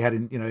 He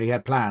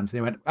had plans. And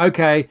he went,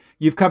 "Okay,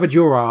 you've covered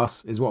your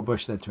ass," is what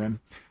Bush said to him.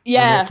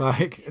 Yeah, and it's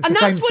like it's and the that's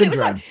same what syndrome. it was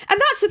like. And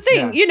that's the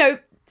thing,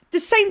 the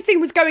same thing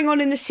was going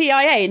on in the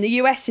CIA, in the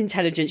US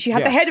intelligence. You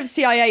had the head of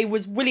CIA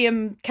was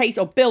William Casey,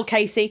 or Bill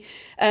Casey,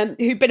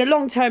 who'd been a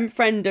long-term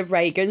friend of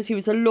Reagan's. He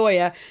was a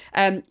lawyer.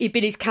 He'd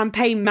been his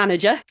campaign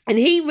manager. And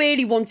he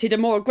really wanted a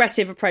more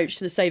aggressive approach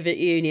to the Soviet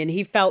Union.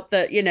 He felt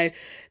that,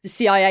 the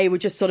CIA were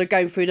just sort of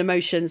going through the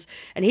motions.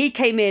 And he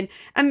came in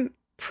and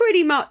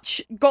pretty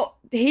much got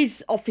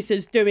his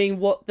officers doing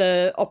what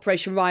the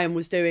Operation Ryan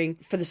was doing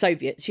for the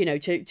Soviets,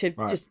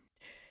 just...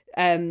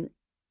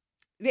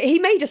 He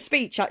made a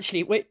speech,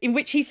 actually, in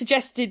which he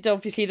suggested,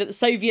 obviously, that the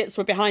Soviets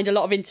were behind a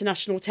lot of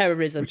international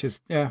terrorism. Which is,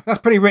 that's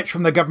pretty rich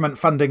from the government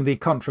funding the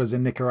Contras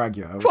in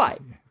Nicaragua. Quite.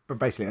 But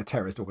basically a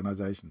terrorist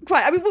organisation.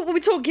 Quite. I mean, we're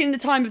talking the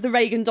time of the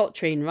Reagan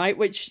Doctrine, right?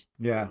 Which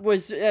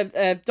was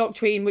a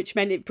doctrine which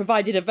meant it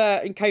provided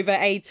overt and covert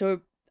aid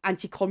to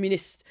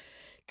anti-communist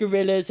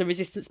guerrillas and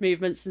resistance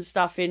movements and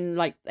stuff in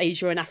like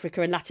Asia and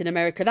Africa and Latin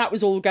America. That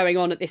was all going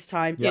on at this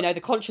time. Yep.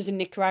 The Contras in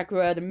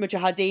Nicaragua, the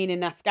Mujahideen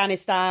in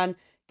Afghanistan,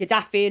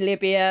 Gaddafi in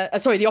Libya,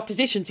 the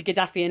opposition to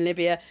Gaddafi in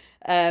Libya,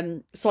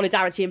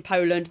 Solidarity in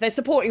Poland. They're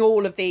supporting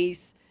all of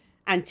these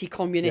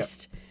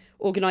anti-communist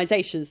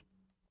organisations.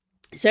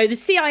 So the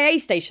CIA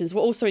stations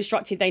were also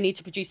instructed they need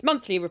to produce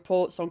monthly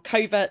reports on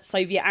covert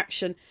Soviet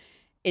action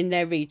in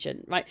their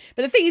region, right?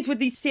 But the thing is, with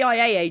these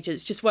CIA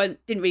agents, didn't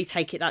really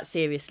take it that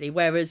seriously,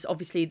 whereas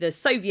obviously the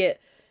Soviet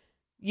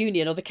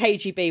Union or the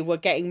KGB were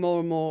getting more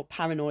and more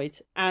paranoid.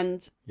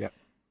 And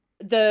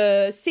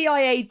the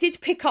CIA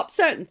did pick up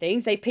certain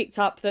things. They picked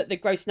up that the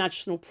gross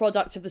national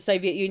product of the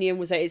Soviet Union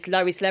was at its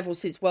lowest level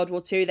since World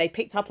War II. They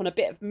picked up on a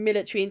bit of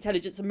military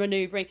intelligence and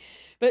manoeuvring,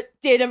 but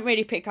didn't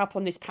really pick up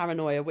on this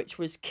paranoia, which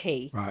was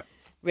key,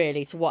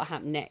 really, to what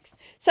happened next.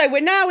 So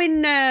we're now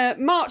in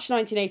March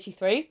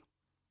 1983.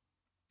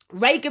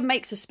 Reagan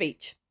makes a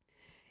speech.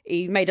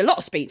 He made a lot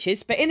of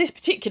speeches, but in this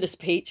particular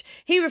speech,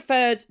 he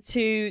referred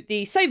to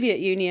the Soviet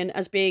Union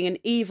as being an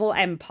evil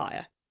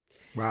empire.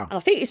 Wow. And I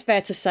think it's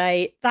fair to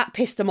say that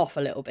pissed them off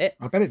a little bit.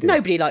 I bet it did.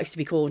 Nobody likes to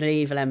be called an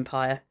evil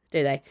empire,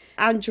 do they?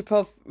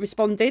 Andropov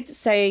responded,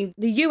 saying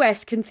the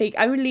US can think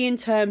only in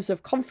terms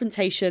of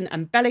confrontation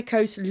and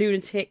bellicose,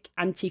 lunatic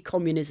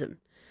anti-communism.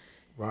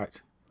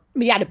 Right. I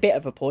mean, he had a bit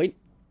of a point.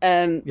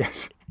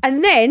 Yes.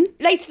 And then,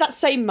 later that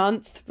same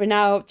month, we're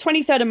now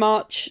 23rd of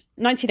March,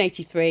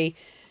 1983,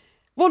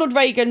 Ronald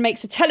Reagan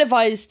makes a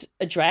televised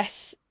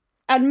address,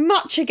 and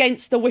much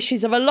against the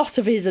wishes of a lot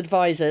of his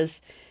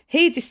advisors,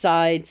 he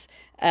decides,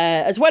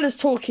 as well as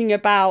talking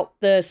about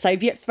the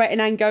Soviet threat in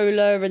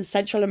Angola and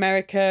Central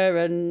America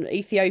and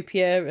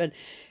Ethiopia, and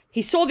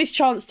he saw this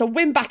chance to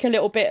win back a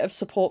little bit of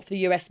support for the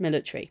US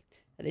military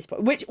at this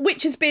point,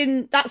 which has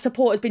been, that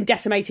support has been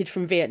decimated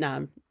from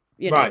Vietnam,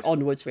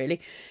 onwards, really.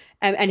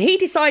 And he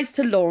decides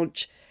to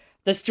launch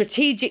the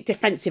Strategic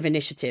Defensive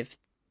Initiative.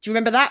 Do you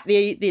remember that?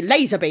 The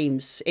laser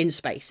beams in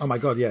space. Oh my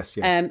God, yes.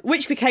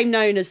 Which became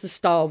known as the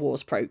Star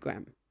Wars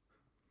program.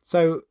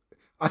 So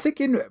I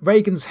think in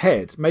Reagan's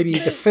head, maybe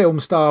the film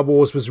Star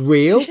Wars was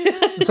real.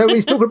 So when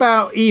he's talking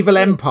about evil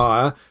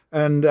empire,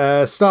 and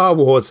Star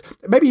Wars.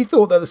 Maybe he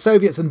thought that the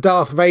Soviets and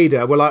Darth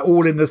Vader were like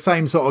all in the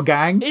same sort of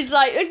gang. It's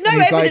like, there's no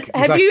evidence.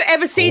 Have you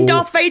ever seen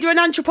Darth Vader and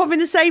Andropov in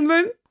the same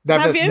room?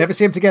 Never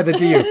see them together,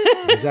 do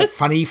you? He's that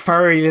funny,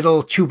 furry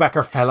little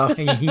Chewbacca fella.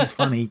 He's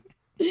funny.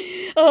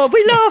 Oh,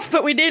 we laughed,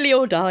 but we nearly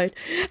all died.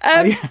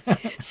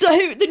 So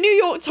the New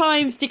York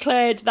Times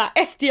declared that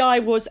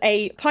SDI was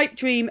a pipe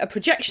dream, a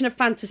projection of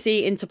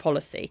fantasy into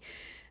policy.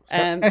 So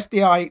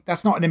SDI,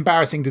 that's not an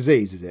embarrassing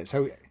disease, is it?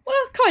 So,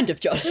 well, kind of,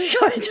 John,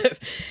 kind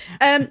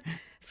of.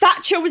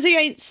 Thatcher was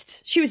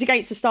against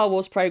the Star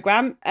Wars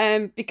programme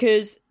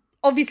because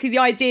obviously the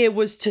idea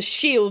was to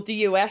shield the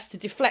US, to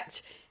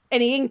deflect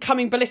any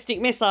incoming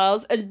ballistic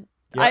missiles, and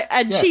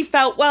she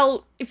felt,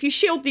 well, if you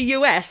shield the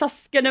US,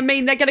 that's going to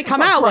mean they're going to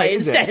come our way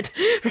instead.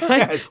 Right?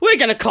 Yes. We're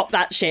going to cop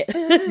that shit.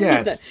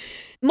 Yes.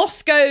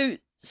 Moscow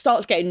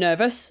starts getting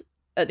nervous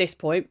at this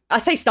point. I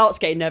say starts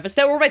getting nervous.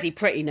 They're already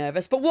pretty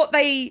nervous. But what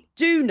they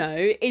do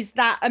know is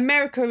that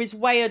America is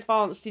way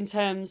advanced in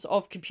terms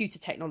of computer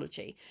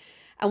technology.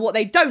 And what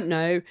they don't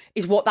know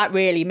is what that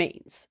really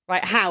means,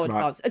 right? How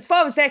advanced. Right. As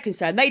far as they're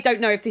concerned, they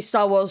don't know if this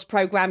Star Wars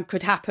program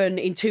could happen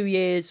in 2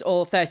 years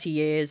or 30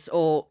 years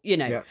or,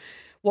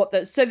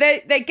 so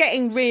they're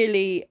getting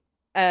really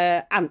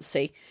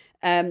antsy.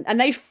 And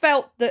they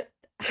felt that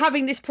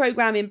having this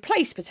program in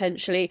place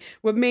potentially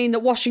would mean that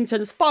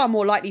Washington's far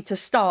more likely to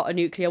start a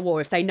nuclear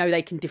war if they know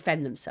they can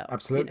defend themselves.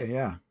 Absolutely,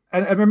 yeah.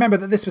 And remember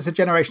that this was a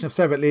generation of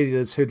Soviet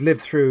leaders who'd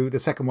lived through the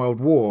Second World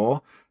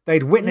War.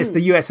 They'd witnessed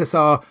the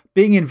USSR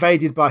being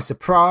invaded by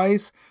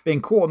surprise,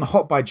 being caught on the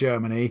hop by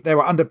Germany. They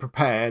were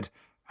underprepared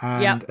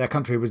and their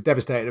country was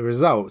devastated as a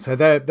result. So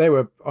they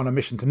were on a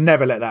mission to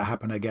never let that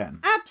happen again.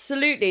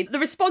 Absolutely. The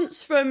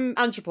response from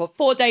Andropov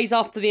 4 days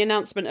after the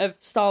announcement of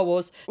Star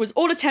Wars was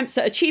all attempts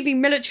at achieving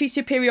military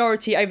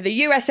superiority over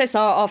the USSR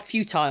are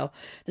futile.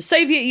 The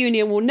Soviet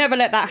Union will never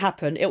let that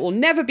happen. It will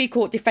never be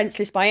caught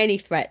defenceless by any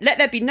threat. Let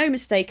there be no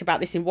mistake about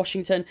this in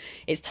Washington.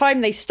 It's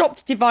time they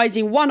stopped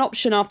devising one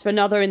option after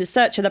another in the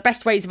search of the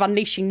best ways of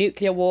unleashing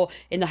nuclear war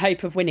in the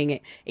hope of winning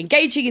it.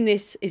 Engaging in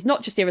this is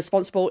not just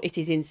irresponsible, it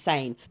is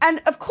insane.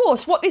 And of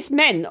course, what this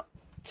meant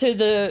to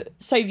the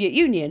Soviet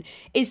Union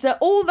is that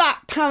all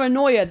that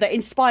paranoia that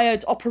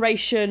inspired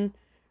Operation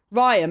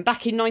Ryan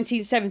back in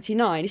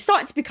 1979 is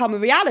starting to become a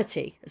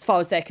reality as far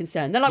as they're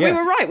concerned. They're like, We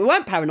were right. We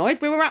weren't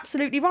paranoid. We were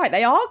absolutely right.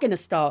 They are going to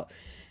start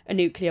a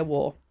nuclear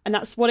war. And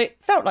that's what it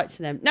felt like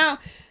to them. Now,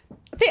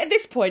 I think at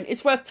this point,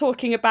 it's worth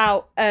talking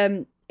about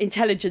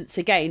intelligence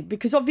again,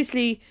 because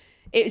obviously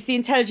it's the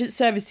intelligence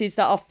services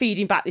that are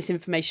feeding back this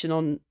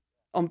information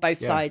on both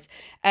sides.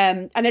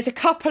 And there's a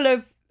couple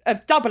of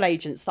double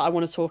agents that I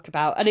want to talk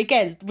about. And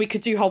again, we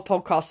could do whole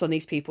podcasts on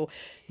these people.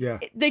 Yeah.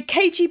 The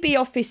KGB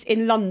office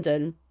in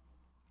London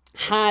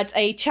had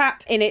a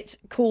chap in it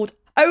called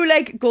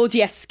Oleg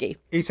Gordievsky.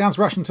 He sounds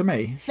Russian to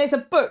me. There's a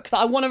book that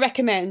I want to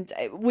recommend,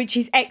 which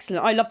is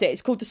excellent. I loved it.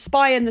 It's called The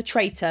Spy and the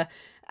Traitor.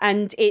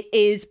 And it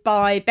is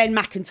by Ben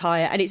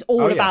McIntyre, and it's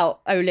all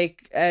about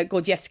Oleg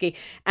Gordievsky.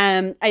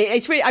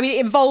 It's really,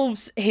 it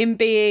involves him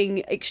being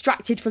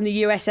extracted from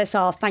the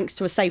USSR thanks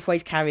to a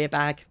Safeways carrier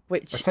bag, A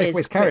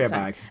Safeways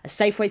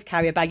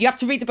carrier bag. You have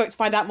to read the book to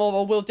find out more,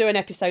 or we'll do an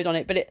episode on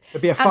it. But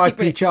there'd be a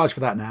 5p charge for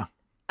that now.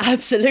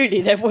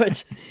 Absolutely, there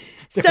would.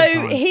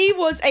 So he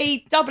was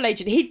a double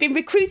agent. He'd been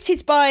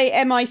recruited by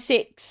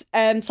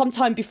MI6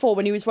 sometime before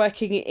when he was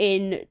working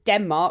in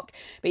Denmark,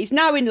 but he's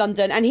now in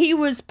London, and he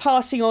was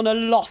passing on a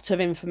lot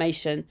of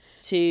information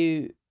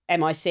to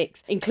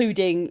MI6,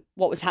 including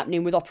what was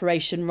happening with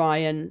Operation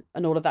Ryan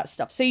and all of that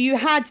stuff. So you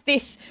had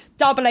this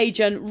double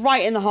agent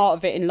right in the heart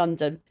of it in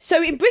London.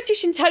 So in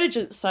British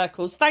intelligence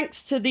circles,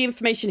 thanks to the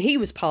information he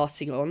was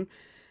passing on,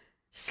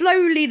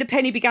 slowly the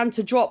penny began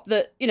to drop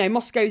that,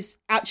 Moscow's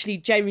actually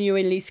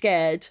genuinely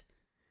scared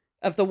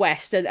of the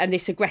West and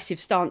this aggressive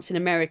stance in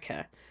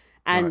America.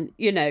 And,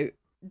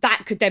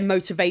 that could then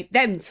motivate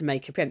them to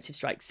make a preemptive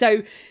strike.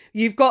 So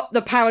you've got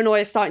the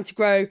paranoia starting to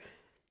grow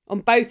on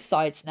both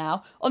sides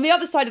now. On the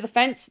other side of the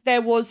fence,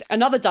 there was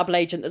another double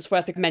agent that's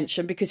worth a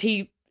mention because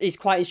he is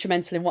quite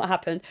instrumental in what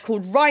happened,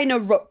 called Rainer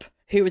Rupp,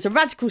 who was a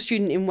radical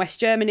student in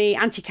West Germany,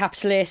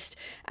 anti-capitalist,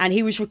 and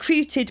he was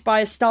recruited by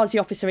a Stasi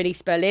officer in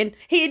East Berlin.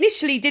 He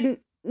initially didn't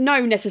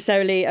know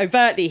necessarily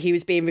overtly he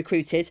was being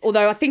recruited,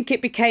 although I think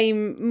it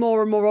became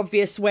more and more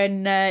obvious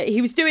when he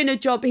was doing a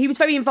job. He was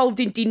very involved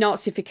in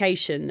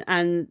denazification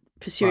and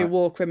pursuing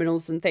war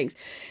criminals and things.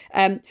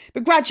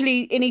 But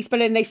gradually in East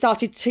Berlin, they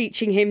started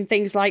teaching him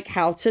things like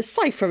how to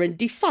cipher and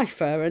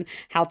decipher and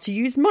how to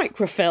use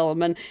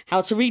microfilm and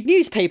how to read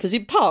newspapers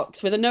in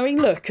parks with a knowing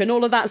look and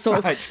all of that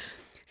sort of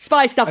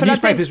spy stuff. And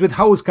newspapers with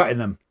holes cut in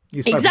them.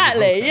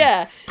 Exactly,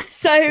 yeah.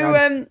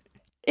 So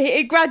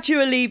it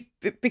gradually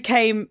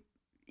became...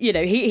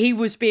 he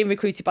was being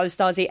recruited by the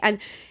Stasi, and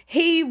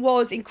he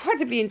was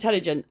incredibly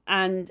intelligent,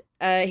 and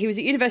he was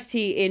at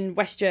university in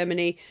West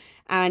Germany,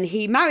 and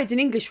he married an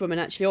English woman,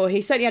 actually, or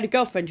he certainly had a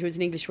girlfriend who was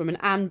an English woman,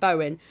 Anne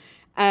Bowen,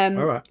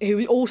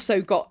 who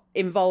also got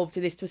involved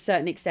in this to a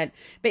certain extent.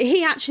 But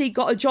he actually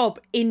got a job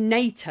in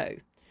NATO.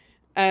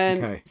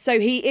 So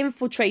he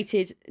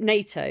infiltrated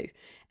NATO,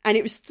 And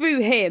it was through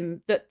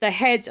him that the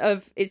head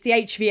of, it's the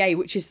HVA,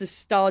 which is the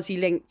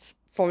Stasi-linked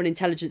foreign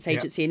intelligence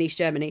agency in East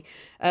Germany,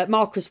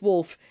 Markus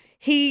Wolf,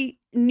 he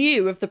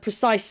knew of the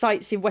precise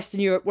sites in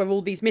Western Europe where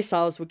all these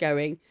missiles were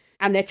going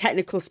and their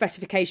technical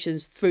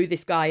specifications through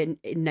this guy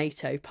in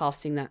NATO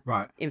passing that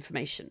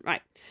information.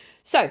 Right.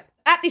 So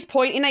at this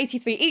point in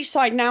 83, each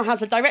side now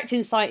has a direct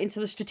insight into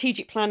the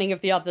strategic planning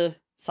of the other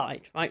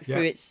side, right,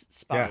 through its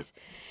spies.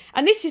 Yeah.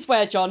 And this is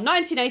where, John,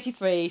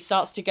 1983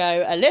 starts to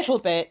go a little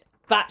bit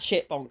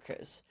batshit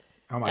bonkers.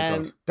 Oh my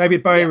God.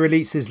 David Bowie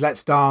releases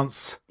Let's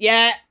Dance.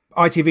 Yeah.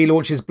 ITV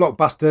launches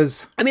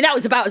Blockbusters. I mean, that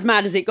was about as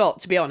mad as it got,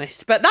 to be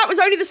honest. But that was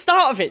only the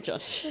start of it,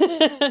 John.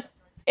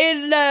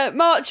 In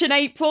March and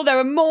April, there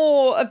are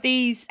more of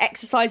these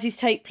exercises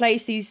take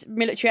place, these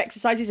military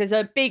exercises. There's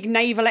a big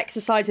naval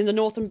exercise in the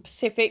Northern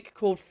Pacific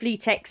called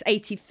Fleet-X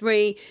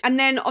 83. And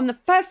then on the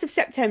 1st of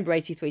September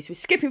 83, so we're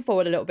skipping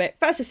forward a little bit,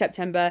 1st of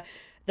September,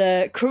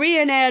 the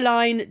Korean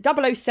airline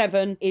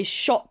 007 is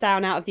shot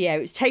down out of the air.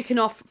 It was taken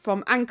off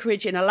from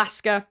Anchorage in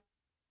Alaska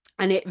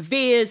and it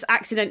veers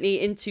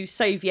accidentally into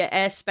Soviet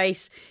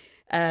airspace,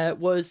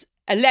 was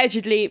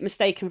allegedly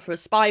mistaken for a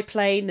spy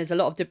plane. There's a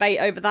lot of debate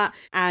over that.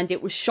 And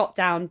it was shot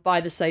down by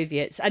the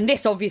Soviets. And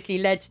this obviously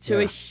led to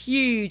a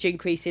huge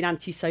increase in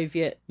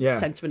anti-Soviet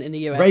sentiment in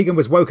the US. Reagan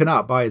was woken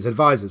up by his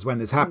advisors when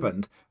this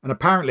happened. And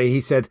apparently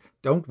he said,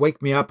 don't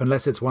wake me up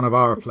unless it's one of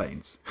our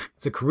planes.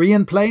 It's a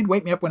Korean plane.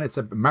 Wake me up when it's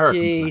an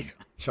American plane.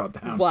 Shot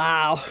down.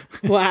 Wow.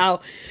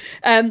 Wow.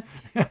 Now,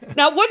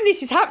 when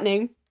this is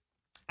happening,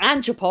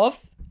 Andropov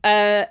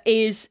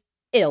is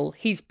ill.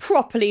 He's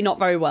properly not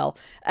very well.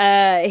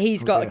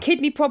 He's got a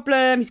kidney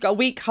problem. He's got a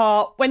weak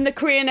heart. When the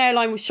Korean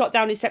airline was shot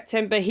down in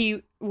September,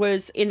 he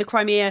was in the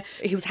Crimea.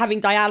 He was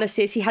having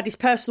dialysis. He had his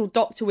personal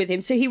doctor with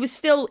him. So he was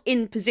still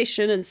in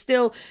position and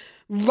still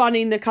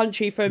running the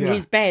country from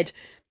his bed,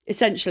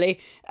 essentially,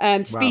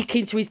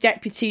 speaking to his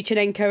deputy,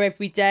 Chernenko,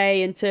 every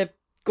day, and to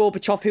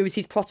Gorbachev, who was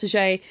his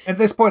protege. At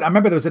this point, I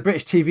remember there was a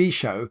British TV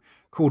show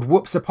called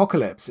Whoops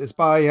Apocalypse. It's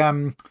by... I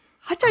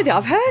don't think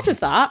I've heard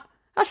of that.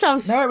 That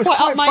sounds No, it was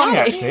quite funny,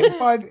 actually. It was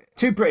by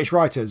two British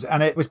writers,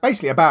 and it was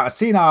basically about a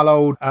senile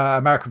old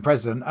American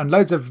president and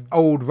loads of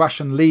old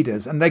Russian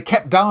leaders, and they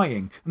kept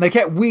dying, and they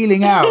kept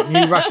wheeling out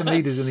new Russian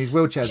leaders in these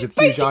wheelchairs with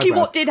huge eyebrows. Basically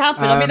what did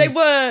happen. I mean, they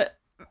were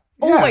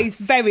always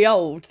very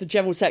old, the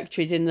general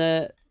secretaries in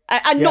the...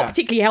 And not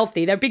particularly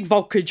healthy. They're big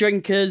vodka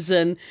drinkers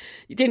and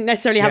didn't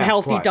necessarily have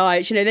healthy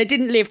diets. You know, they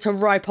didn't live to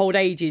ripe old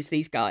ages,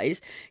 these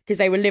guys, because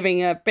they were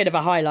living a bit of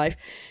a high life.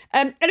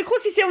 And of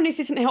course, this illness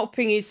isn't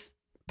helping his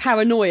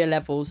paranoia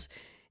levels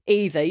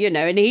either, you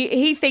know, and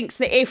he thinks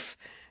that if,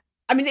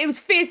 I mean, it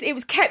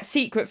was kept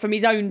secret from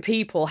his own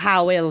people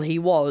how ill he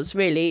was,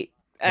 really,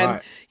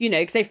 you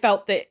know, because they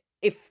felt that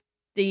if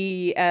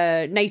the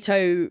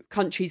NATO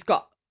countries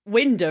got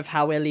wind of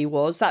how ill he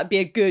was, that'd be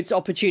a good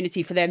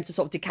opportunity for them to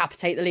sort of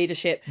decapitate the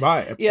leadership,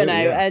 you know,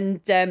 and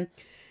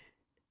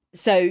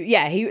so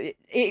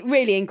it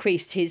really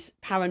increased his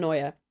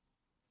paranoia.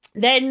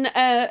 Then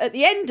at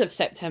the end of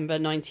September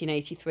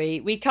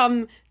 1983, we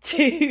come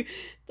to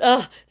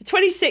the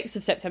 26th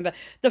of September,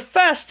 the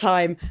first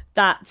time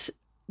that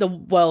the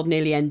world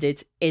nearly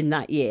ended in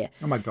that year.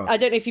 Oh my God. I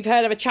don't know if you've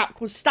heard of a chap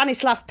called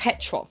Stanislav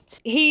Petrov.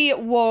 He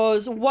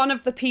was one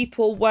of the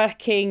people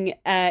working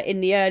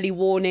in the early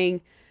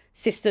warning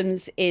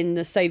systems in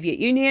the Soviet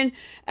Union.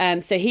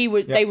 So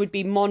they would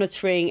be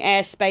monitoring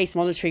airspace,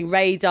 monitoring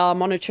radar,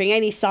 monitoring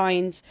any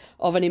signs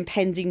of an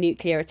impending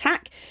nuclear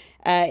attack.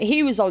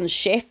 He was on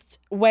shift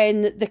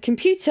when the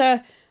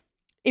computer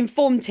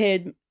informed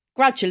him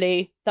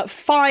gradually that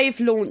 5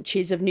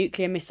 launches of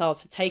nuclear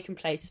missiles had taken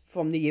place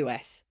from the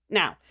US.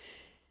 Now,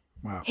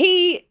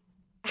 he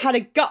had a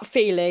gut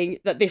feeling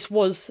that this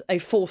was a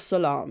false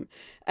alarm,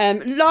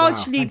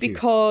 largely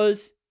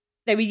because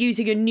they were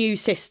using a new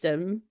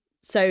system.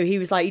 So he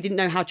was like, he didn't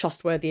know how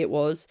trustworthy it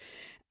was.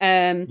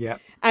 And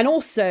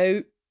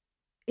also,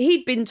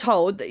 he'd been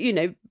told that, you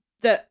know,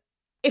 that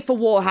if a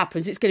war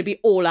happens, it's going to be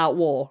all-out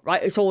war,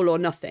 right? It's all or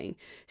nothing.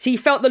 So he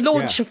felt the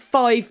launch of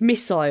 5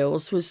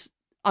 missiles was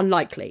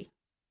unlikely,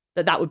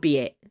 that would be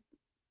it,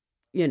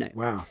 you know.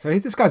 Wow. So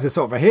this guy's a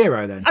sort of a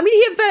hero then. I mean,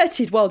 he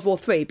averted World War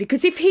III,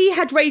 because if he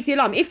had raised the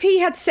alarm, if he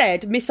had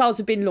said missiles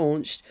have been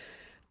launched,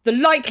 the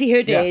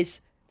likelihood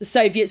is the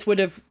Soviets would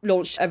have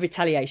launched a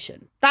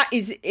retaliation. That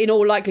is, in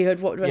all likelihood,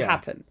 what would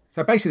happen.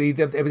 So basically,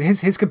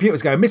 his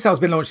computer's going, missile's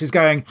been launched, he's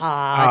going,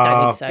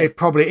 I don't think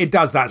so. It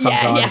does that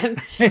sometimes.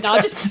 Yeah. No,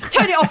 I'll just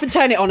turn it off and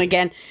turn it on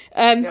again.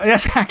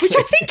 Exactly. Which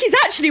I think is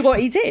actually what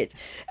he did.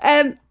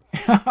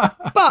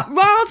 But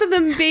rather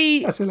than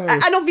be... That's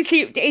hilarious. And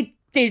obviously, it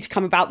did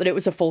come about that it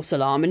was a false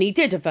alarm, and he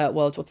did avert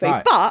World War III.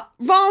 Right. But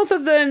rather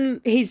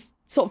than his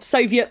sort of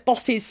Soviet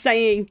bosses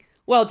saying,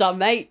 well done,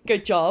 mate,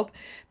 good job,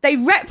 they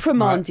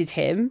reprimanded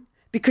him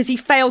because he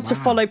failed to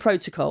follow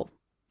protocol,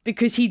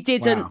 because he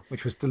didn't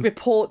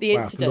report the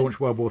incident. To launch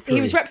World War III.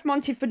 He was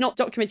reprimanded for not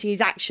documenting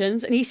his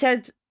actions, and he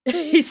said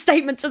his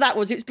statement to that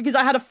was, it's because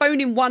I had a phone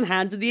in one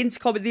hand and the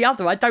intercom in the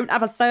other. I don't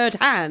have a third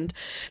hand.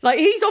 Like,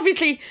 he's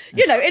obviously,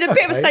 you know, in a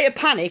bit of a state of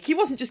panic. He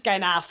wasn't just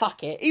going,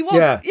 fuck it. He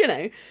was, you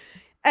know.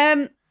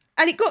 And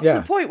it got to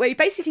the point where he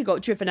basically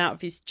got driven out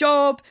of his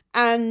job,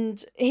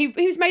 and he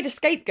was made a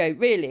scapegoat,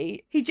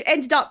 really. He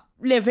ended up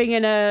living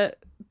in a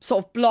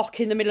sort of block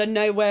in the middle of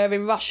nowhere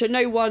in Russia.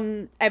 No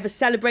one ever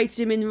celebrated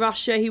him in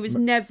Russia. He was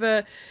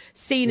never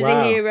seen as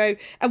a hero.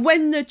 And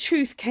when the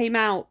truth came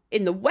out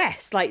in the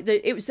West,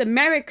 it was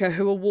America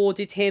who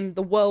awarded him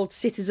the World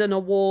Citizen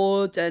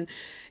Award, and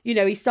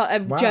he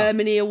started.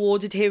 Germany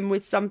awarded him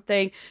with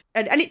something,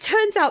 and it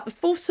turns out the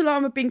false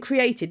alarm had been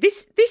created.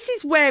 This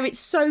is where it's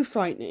so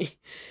frightening.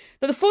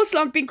 That the false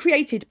alarm had been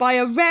created by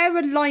a rare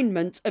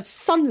alignment of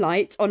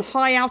sunlight on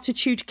high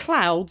altitude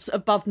clouds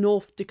above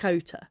North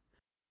Dakota.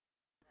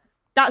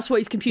 That's what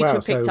his computer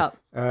picked up.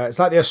 It's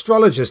like the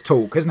astrologers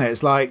talk, isn't it?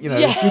 It's like,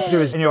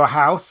 Jupiter is in your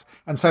house,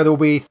 and so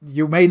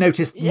you may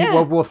notice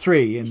World War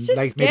III in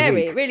late midweek.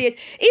 Scary, it really is.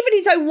 Even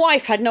his own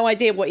wife had no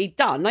idea what he'd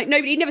done.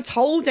 He never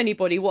told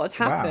anybody what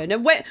had happened.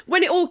 And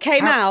when it all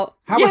came out...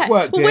 How was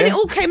work, dear? When it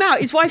all came out,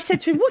 his wife said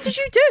to him, "What did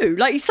you do?"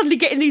 He's suddenly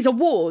getting these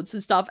awards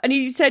and stuff. And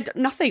he said,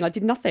 "Nothing, I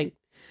did nothing."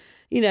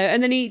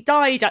 And then he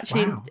died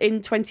actually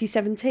in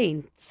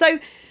 2017. So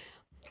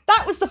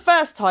that was the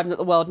first time that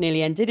the world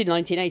nearly ended in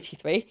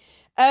 1983.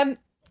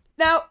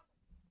 Now,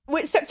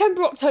 with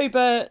September,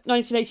 October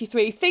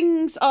 1983,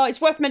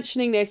 it's worth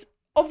mentioning this.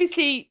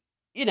 Obviously,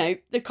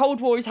 the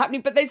Cold War is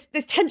happening, but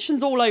there's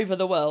tensions all over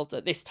the world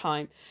at this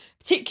time,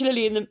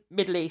 particularly in the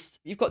Middle East.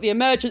 You've got the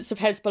emergence of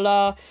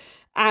Hezbollah,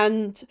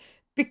 and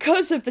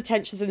because of the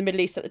tensions in the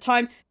Middle East at the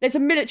time, there's a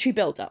military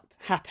build-up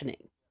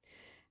happening.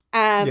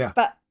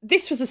 But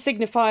this was a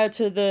signifier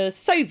to the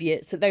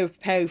Soviets that they were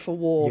preparing for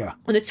war. Yeah.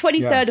 On the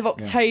 23rd of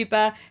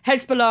October,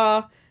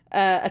 Hezbollah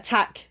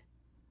attack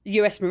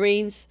US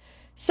Marines.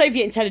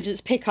 Soviet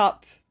intelligence pick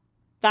up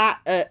that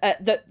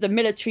the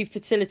military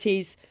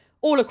facilities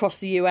all across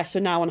the US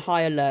are now on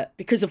high alert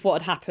because of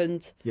what had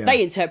happened. Yeah.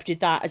 They interpreted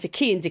that as a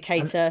key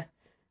indicator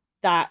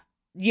that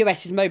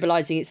US is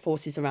mobilising its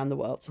forces around the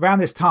world. Around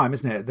this time,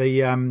 isn't it?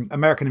 The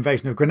American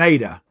invasion of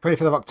Grenada,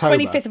 25th of October.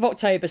 25th of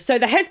October. So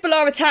the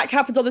Hezbollah attack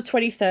happened on the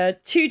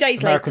 23rd. 2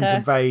 days Americans later.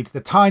 invade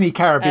the tiny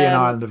Caribbean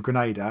island of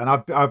Grenada. And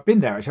I've been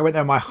there, actually. I went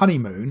there on my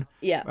honeymoon.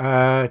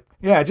 Yeah.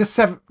 Just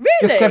 7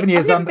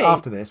 years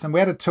after this. And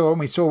we had a tour and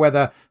we saw where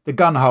the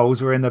gun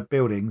holes were in the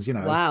buildings,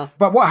 Wow.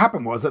 But what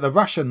happened was that the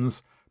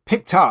Russians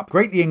picked up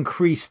greatly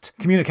increased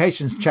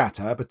communications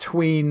chatter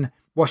between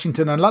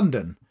Washington and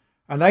London.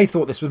 And they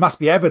thought this must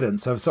be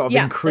evidence of sort of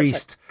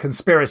increased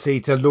conspiracy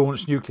to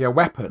launch nuclear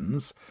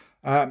weapons.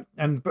 But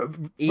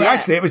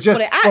actually, it was just,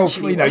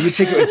 you'd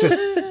think it was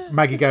just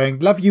Maggie going,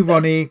 "Love you,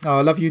 Ronnie. Oh,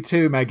 love you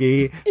too,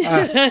 Maggie."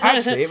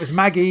 Actually, it was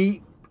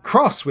Maggie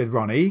cross with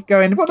Ronnie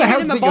going, "What the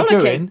hell do you think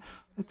you're doing?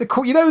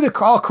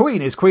 Our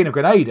Queen is Queen of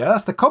Grenada.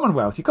 That's the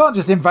Commonwealth. You can't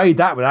just invade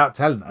that without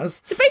telling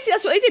us." So basically,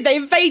 that's what they did. They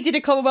invaded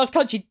a Commonwealth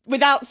country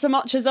without so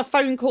much as a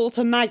phone call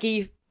to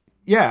Maggie.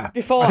 Yeah,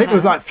 beforehand. I think there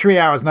was like 3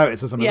 hours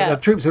notice or something. Yeah. The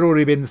troops had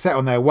already been set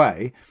on their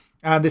way.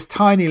 And this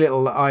tiny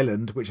little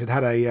island, which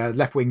had a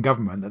left-wing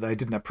government that they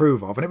didn't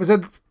approve of. And it was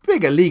a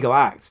big illegal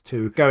act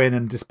to go in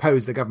and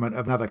depose the government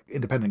of another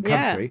independent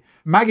country. Yeah.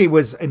 Maggie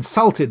was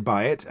insulted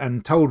by it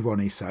and told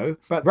Ronnie so.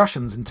 But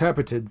Russians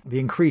interpreted the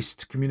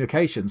increased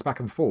communications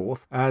back and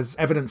forth as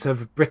evidence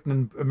of Britain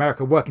and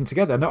America working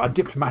together, not a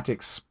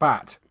diplomatic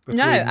spat.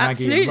 No,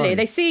 absolutely.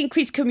 They see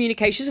increased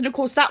communications. And of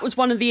course, that was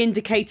one of the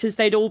indicators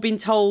they'd all been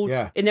told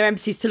in their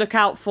embassies to look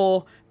out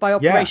for by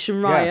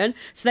Operation Ryan.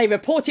 So they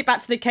report it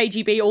back to the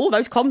KGB. All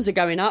those comms are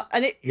going up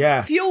and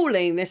it's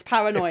fueling this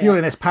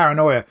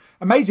paranoia.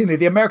 Amazingly,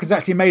 the Americans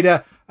actually made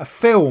a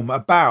film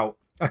about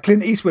a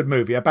Clint Eastwood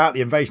movie about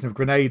the invasion of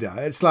Grenada.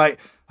 It's like,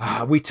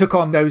 we took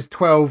on those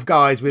 12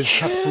 guys with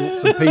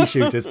catapults and pea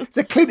shooters. It's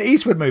a Clint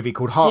Eastwood movie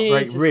called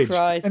Heartbreak Ridge.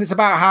 Christ. And it's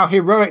about how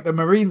heroic the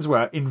Marines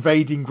were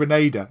invading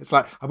Grenada. It's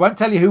like, I won't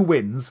tell you who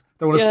wins.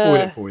 Don't want to spoil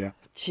it for you.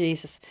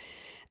 Jesus.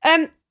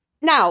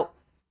 Now,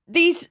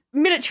 these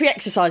military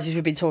exercises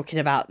we've been talking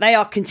about, they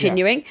are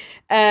continuing.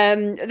 Yeah.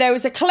 There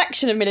was a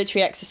collection of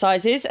military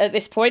exercises at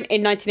this point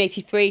in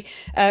 1983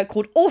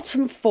 called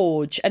Autumn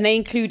Forge, and they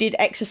included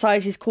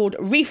exercises called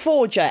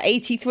Reforger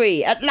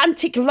 83,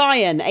 Atlantic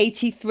Lion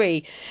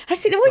 83. I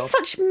see they're always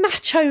such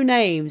macho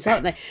names,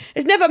 aren't they?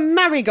 There's never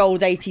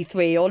Marigold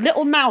 83 or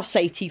Little Mouse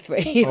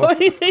 83 or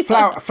anything.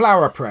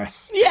 Flower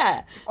Press.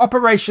 Yeah.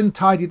 Operation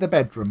Tidy the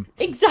Bedroom.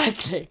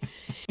 Exactly.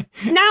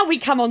 Now we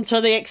come on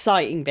to the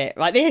exciting bit,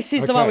 right? This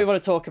is the one we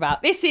want to talk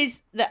about. This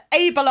is the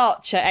Able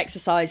Archer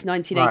exercise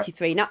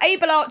 1983. Right. Now,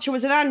 Able Archer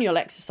was an annual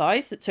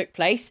exercise that took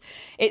place.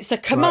 It's a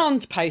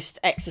command post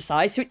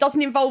exercise, so it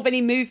doesn't involve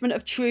any movement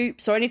of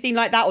troops or anything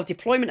like that or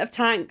deployment of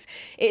tanks.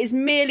 It is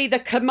merely the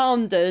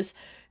commanders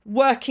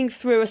working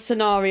through a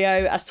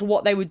scenario as to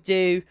what they would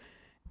do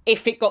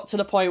if it got to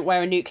the point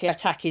where a nuclear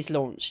attack is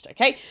launched,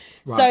 okay?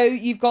 Right. So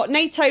you've got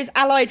NATO's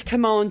Allied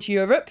Command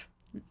Europe,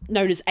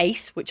 known as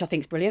ACE, which I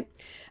think is brilliant.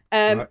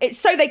 It's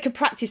so they could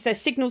practice their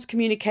signals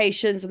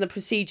communications and the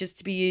procedures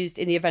to be used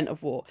in the event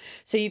of war.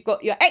 So you've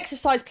got your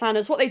exercise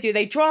planners. What they do,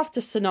 they draft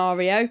a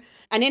scenario,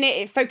 and in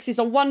it focuses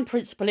on one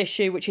principal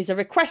issue, which is a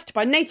request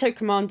by NATO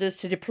commanders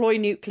to deploy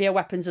nuclear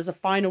weapons as a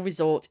final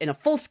resort in a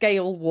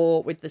full-scale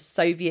war with the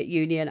Soviet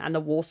Union and the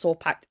Warsaw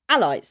Pact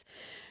allies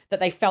that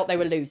they felt they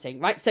were losing,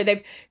 right? So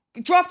they've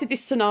drafted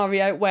this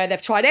scenario where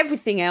they've tried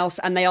everything else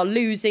and they are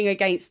losing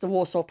against the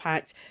Warsaw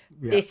Pact.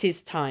 Yeah. This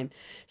is time.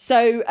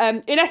 So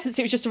in essence,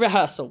 it was just a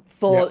rehearsal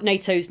for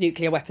NATO's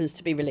nuclear weapons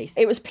to be released.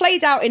 It was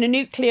played out in a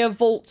nuclear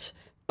vault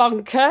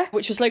bunker,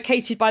 which was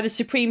located by the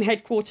supreme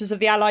headquarters of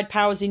the Allied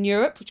powers in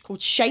Europe, which is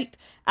called SHAPE,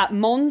 at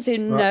Mons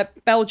in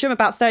Belgium,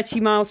 about 30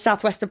 miles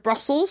southwest of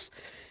Brussels.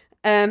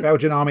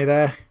 Belgian army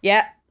there.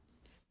 Yeah.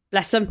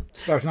 Bless them.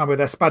 Belgian army with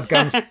their spud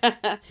guns.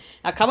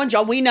 Now, come on,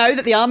 John. We know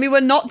that the army were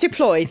not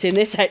deployed in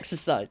this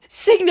exercise.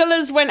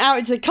 Signallers went out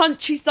into the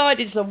countryside,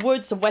 into the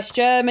woods of West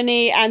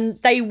Germany,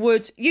 and they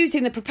would,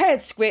 using the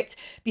prepared script,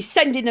 be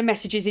sending the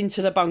messages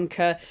into the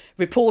bunker,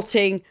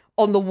 reporting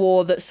on the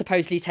war that's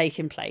supposedly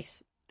taking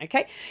place.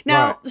 Okay.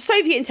 Now, the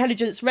Soviet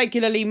intelligence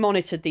regularly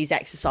monitored these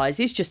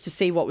exercises just to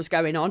see what was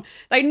going on.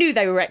 They knew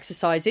they were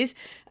exercises,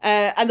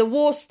 and the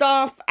war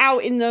staff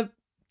out in the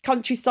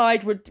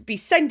countryside would be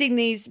sending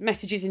these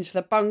messages into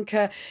the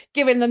bunker,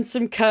 giving them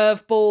some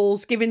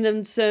curveballs, giving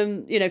them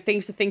some,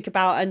 things to think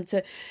about.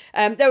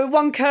 And there were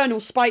one Colonel,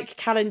 Spike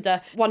Callender,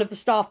 one of the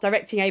staff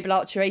directing Able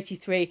Archer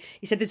 83.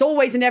 He said, there's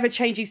always an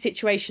ever-changing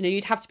situation and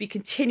you'd have to be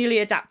continually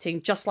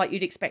adapting, just like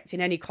you'd expect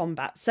in any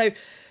combat. So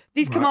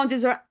these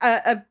commanders are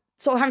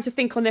sort of having to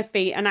think on their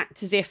feet and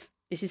act as if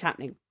this is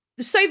happening.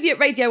 The Soviet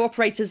radio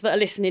operators that are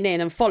listening in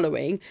and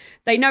following,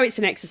 they know it's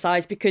an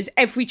exercise because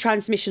every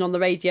transmission on the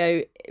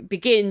radio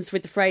begins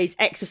with the phrase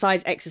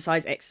exercise,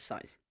 exercise,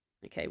 exercise.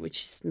 Okay,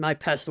 which is my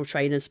personal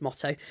trainer's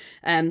motto.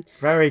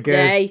 Very good.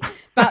 Yay.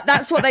 But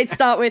that's what they'd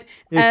start with.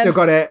 You still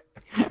got it.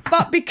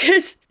 But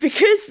because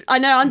I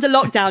know under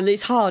lockdown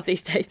it's hard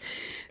these days.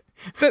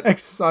 But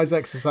exercise.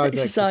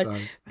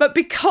 But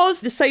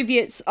because the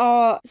Soviets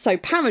are so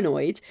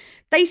paranoid,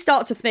 they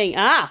start to think,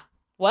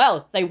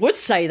 well, they would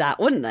say that,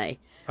 wouldn't they?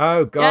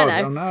 Oh, God,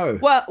 I don't know.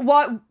 Well,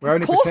 we're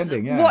only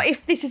pretending, yeah. What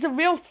if this is a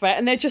real threat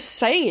and they're just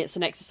saying it's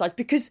an exercise?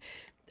 Because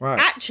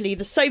actually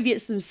the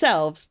Soviets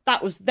themselves,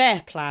 that was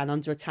their plan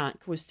under attack,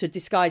 was to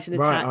disguise an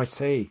attack. Right, I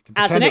see.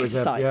 As an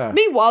exercise.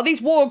 Meanwhile,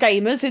 these war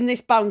gamers in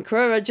this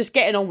bunker are just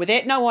getting on with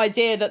it. No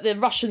idea that the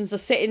Russians are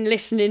sitting,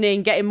 listening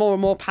in, getting more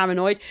and more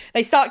paranoid.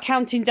 They start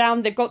counting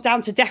down. They've got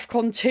down to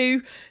DEFCON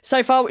 2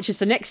 so far, which is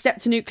the next step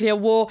to nuclear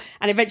war.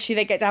 And eventually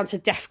they get down to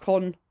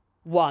DEFCON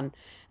 1.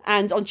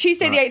 And on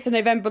Tuesday, the 8th of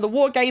November, the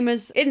war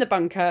gamers in the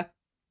bunker,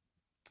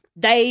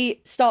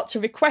 they start to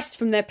request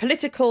from their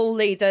political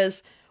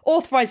leaders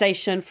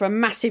authorization for a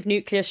massive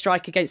nuclear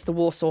strike against the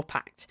Warsaw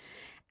Pact.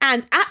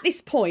 And at this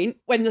point,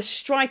 when the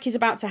strike is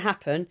about to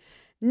happen,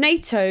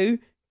 NATO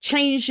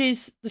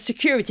changes the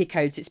security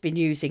codes it's been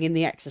using in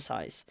the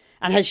exercise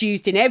and has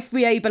used in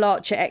every Able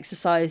Archer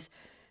exercise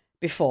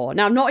before.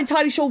 Now, I'm not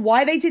entirely sure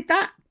why they did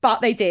that,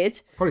 but they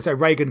did. Probably so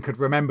Reagan could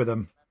remember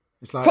them.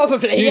 It's like,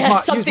 probably,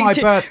 use my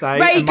birthday.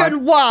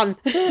 Reagan won.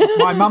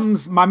 my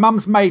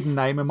mum's maiden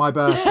name and my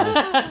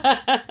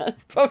birthday.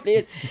 Probably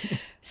is.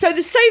 So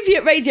the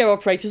Soviet radio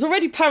operators,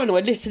 already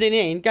paranoid, listening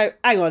in, go,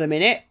 hang on a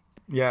minute.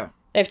 Yeah.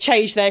 They've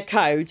changed their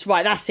codes.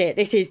 Right, that's it.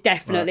 This is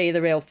definitely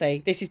the real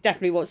thing. This is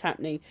definitely what's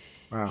happening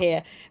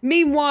here.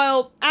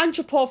 Meanwhile,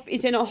 Andropov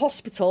is in a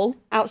hospital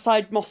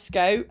outside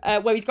Moscow,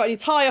 where he's got an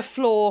entire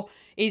floor,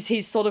 is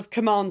his sort of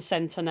command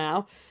centre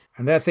now.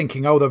 And they're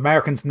thinking, the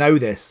Americans know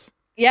this.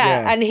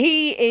 Yeah, and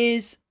he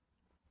is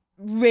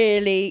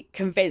really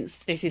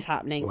convinced this is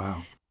happening.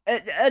 Wow.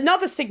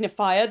 Another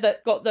signifier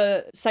that got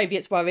the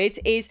Soviets worried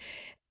is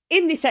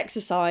in this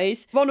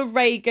exercise, Ronald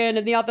Reagan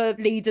and the other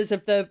leaders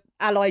of the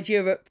Allied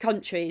Europe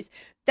countries,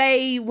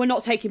 they were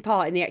not taking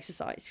part in the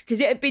exercise because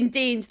it had been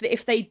deemed that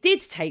if they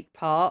did take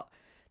part,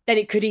 then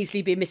it could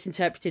easily be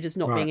misinterpreted as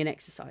not being an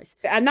exercise.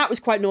 And that was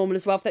quite normal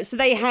as well. So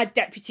they had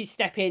deputies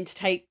step in to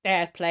take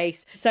their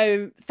place.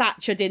 So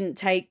Thatcher didn't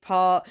take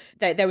part.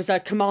 There was a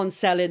command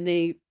cell in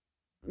the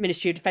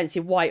Ministry of Defence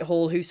in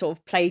Whitehall who sort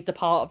of played the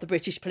part of the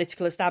British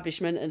political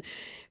establishment. And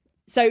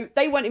so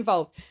they weren't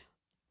involved.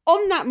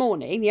 On that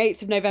morning, the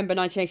 8th of November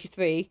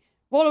 1983,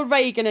 Ronald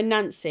Reagan and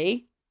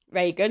Nancy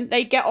Reagan,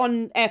 they get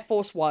on Air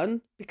Force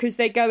One because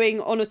they're going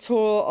on a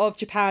tour of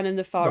Japan and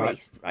the Far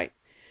East, right?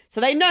 So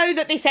they know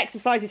that this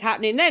exercise is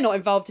happening. They're not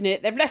involved in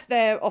it. They've left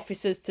their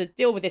officers to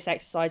deal with this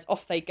exercise.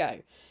 Off they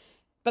go.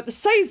 But the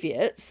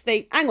Soviets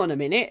think, hang on a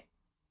minute,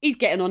 he's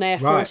getting on Air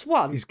Force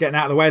One. He's getting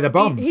out of the way of the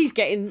bombs. He's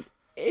getting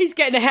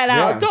the hell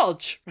out of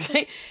Dodge,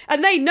 right?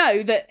 And they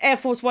know that Air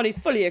Force One is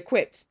fully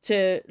equipped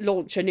to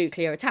launch a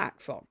nuclear attack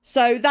from.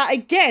 So that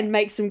again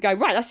makes them go,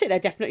 right, that's it, they're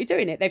definitely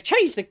doing it. They've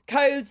changed the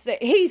codes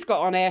that he's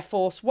got on Air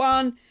Force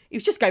One. He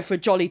was just going for a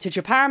jolly to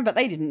Japan, but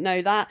they didn't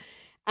know that.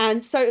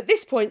 And so at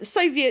this point, the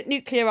Soviet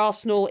nuclear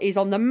arsenal is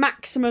on the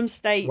maximum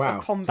state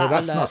of combat So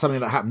that's alert. not something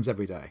that happens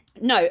every day.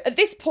 No, at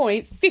this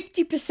point,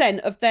 50%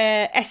 of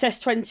their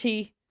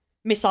SS-20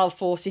 missile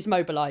force is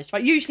mobilised,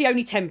 right? Usually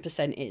only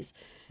 10% is.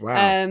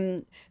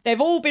 Wow.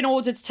 They've all been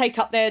ordered to take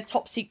up their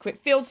top secret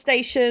field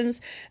stations.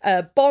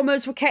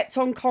 Bombers were kept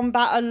on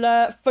combat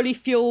alert, fully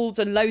fueled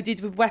and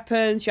loaded with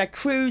weapons. You had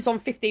crews on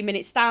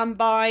 15-minute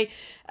standby.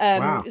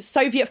 Wow.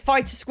 Soviet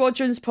fighter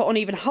squadrons put on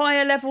even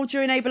higher level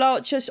during Able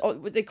Archer, or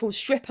what they call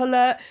strip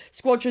alert.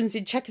 Squadrons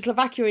in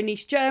Czechoslovakia and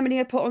East Germany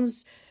are put on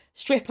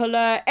strip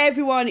alert.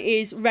 Everyone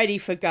is ready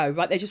for go,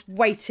 right? They're just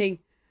waiting.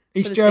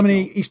 East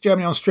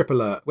Germany on strip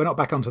alert. We're not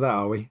back onto that,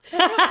 are we?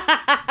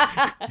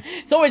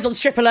 It's always on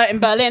strip alert in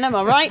Berlin, am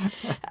I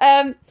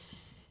right?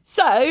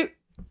 So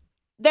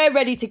they're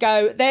ready to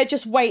go. They're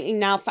just waiting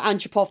now for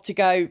Andropov to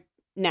go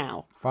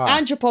now.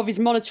 Fine. Andropov is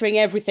monitoring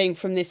everything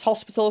from this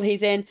hospital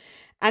he's in.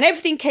 And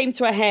everything came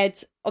to a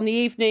head on the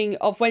evening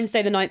of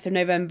Wednesday, the 9th of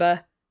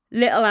November,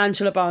 little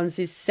Angela Barnes'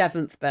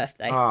 7th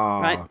birthday.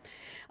 Right?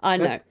 I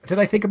know. Did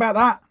they think about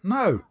that?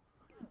 No.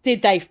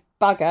 Did they,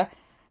 bugger?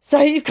 So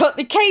you've got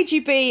the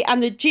KGB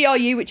and the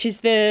GRU, which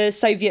is the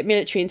Soviet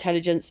military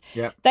intelligence.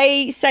 Yep.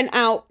 They sent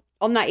out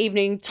on that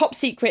evening top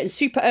secret and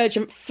super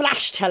urgent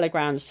flash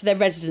telegrams to their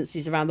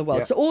residencies around the world.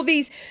 Yep. So all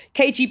these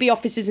KGB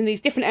officers in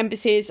these different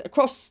embassies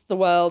across the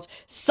world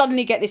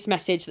suddenly get this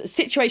message that the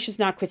situation is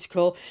now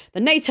critical. The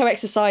NATO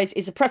exercise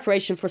is a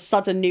preparation for a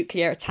sudden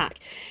nuclear attack.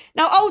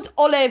 Now, old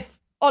Oleg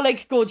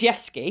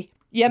Gordievsky,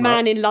 your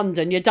man in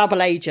London, your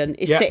double agent,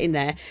 is sitting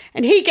there,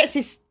 and he gets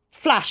this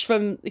flash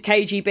from the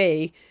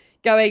KGB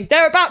going,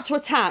 they're about to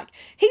attack.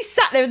 He's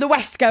sat there in the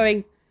West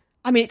going,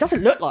 I mean, it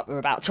doesn't look like we're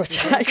about to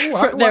attack.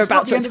 They're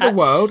about to attack. End of the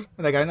world.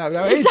 And they go, no,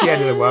 it is the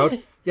end of the world.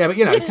 Yeah, but,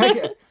 take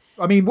it.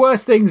 I mean,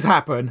 worse things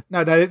happen.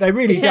 No, they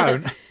really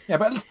don't. Yeah,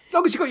 but as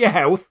long as you've got your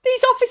health.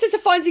 These officers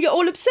are finding it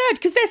all absurd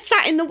because they're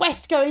sat in the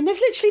West going,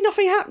 there's literally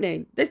nothing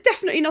happening. There's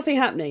definitely nothing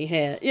happening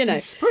here,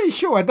 I'm pretty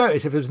sure I'd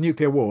notice if there was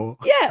nuclear war.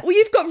 Yeah, well,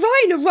 you've got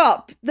Rainer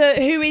Rupp,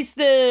 who is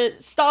the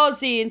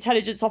Stasi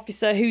intelligence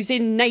officer who's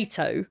in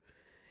NATO.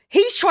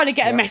 He's trying to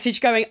get a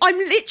message going, I'm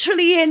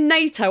literally in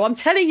NATO. I'm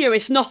telling you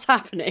it's not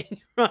happening,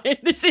 right?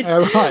 This is,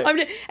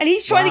 and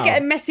he's trying to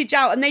get a message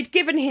out, and they'd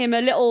given him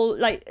a little,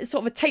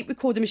 sort of a tape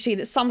recorder machine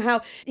that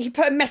somehow he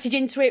put a message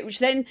into it, which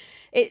then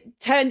it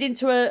turned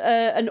into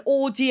an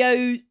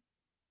audio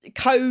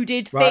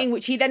coded thing,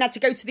 which he then had to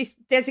go to this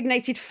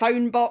designated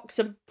phone box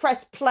and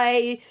press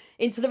play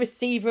into the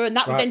receiver, and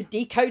that would then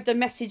decode the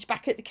message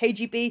back at the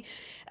KGB.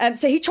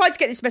 So he tried to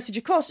get this message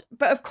across,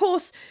 but of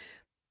course,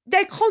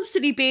 they're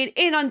constantly being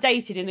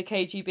inundated in the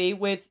KGB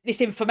with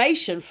this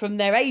information from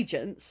their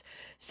agents.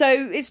 So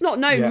it's not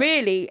known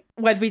really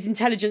whether his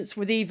intelligence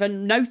would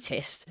even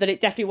noticed that it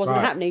definitely wasn't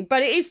happening.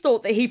 But it is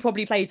thought that he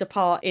probably played a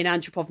part in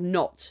Andropov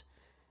not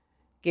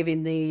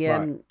giving the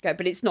go,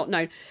 but it's not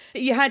known.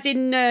 You had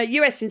in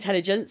US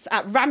intelligence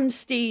at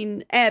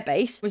Ramstein Air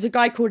Base was a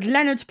guy called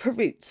Leonard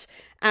Perutz.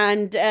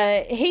 And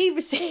he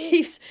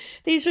receives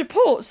these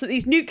reports that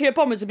these nuclear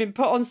bombers have been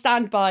put on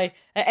standby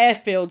at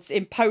airfields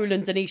in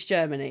Poland and East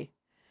Germany.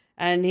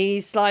 And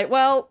he's like,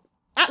 well,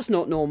 that's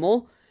not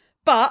normal.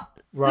 But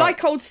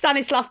like old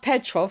Stanislav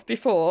Petrov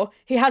before,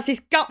 he has this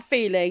gut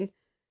feeling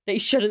that he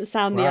shouldn't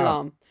sound the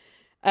alarm.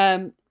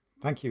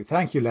 Thank you,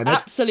 Leonard.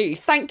 Absolutely.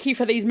 Thank you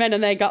for these men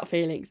and their gut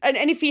feelings. And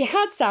if he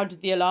had sounded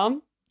the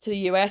alarm to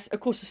the US, of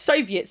course, the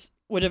Soviets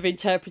would have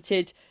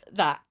interpreted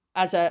that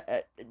as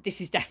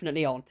this is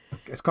definitely on.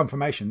 It's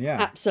confirmation, yeah.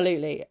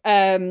 Absolutely.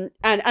 And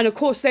of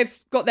course, they've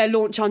got their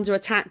launch under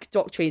attack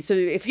doctrine. So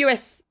if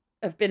US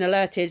have been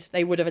alerted,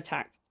 they would have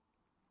attacked.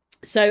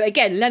 So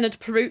again, Leonard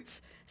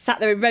Perutz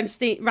sat there in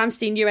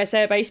Ramstein US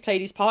Air Base,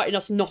 played his part in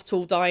us not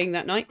all dying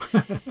that night.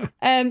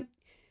 And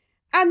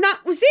that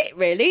was it,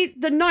 really.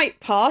 The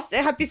night passed.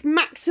 They had this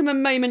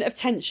maximum moment of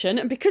tension.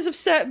 And because of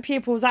certain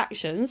people's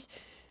actions,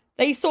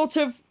 they sort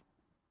of...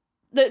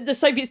 The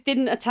Soviets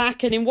didn't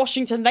attack, and in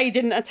Washington they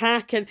didn't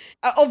attack, and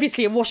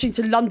obviously in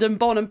Washington, London,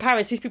 Bonn and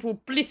Paris, these people were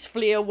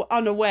blissfully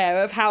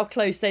unaware of how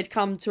close they'd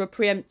come to a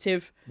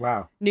preemptive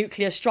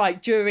nuclear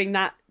strike during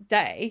that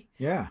day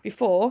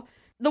before.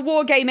 The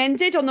war game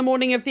ended on the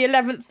morning of the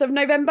 11th of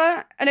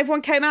November, and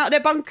everyone came out of their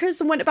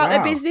bunkers and went about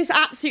their business.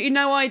 Absolutely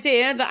no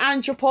idea that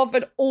Andropov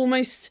had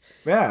almost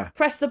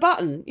pressed the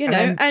button,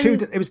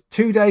 it was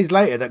 2 days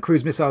later that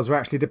cruise missiles were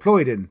actually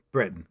deployed in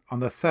Britain on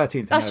the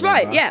 13th of That's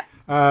November. Right, yeah.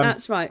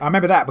 That's right. I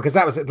remember that because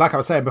that was, like I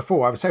was saying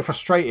before, I was so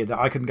frustrated that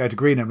I couldn't go to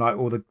Greenham like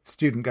all the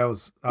student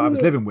girls I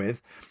was living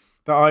with,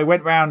 that I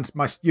went round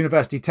my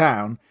university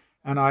town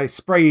and I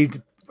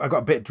got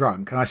a bit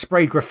drunk and I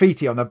sprayed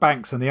graffiti on the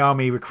banks and the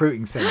Army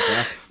Recruiting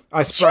Centre.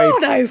 I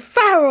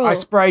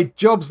sprayed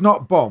jobs,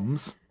 not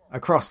bombs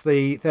across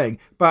the thing.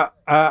 But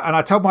and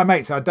I told my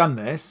mates I'd done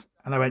this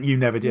and they went, you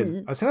never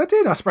did. I said, I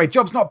did. I sprayed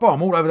jobs, not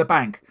bomb all over the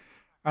bank.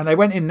 And they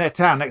went in their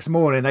town next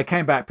morning. They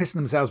came back pissing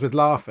themselves with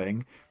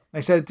laughing. They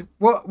said,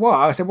 what?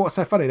 I said, what's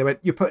so funny? They went,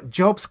 you put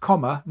jobs,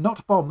 comma,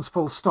 not bombs,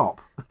 full stop.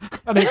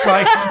 And it's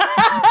like,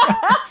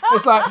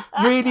 it's like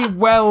really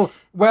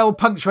well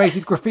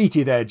punctuated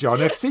graffiti there, John.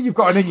 I see you've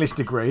got an English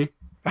degree.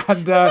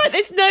 And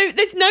there's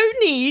no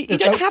need. You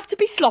don't have to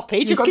be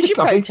sloppy just because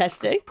you're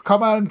protesting.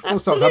 Come on, full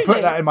stops. I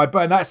put that in my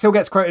book, and that still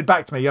gets quoted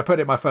back to me. I put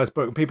it in my first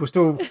book, and people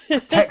still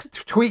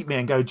tweet me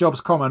and go,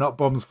 "Jobs, comma, not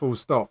bombs, full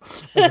stop."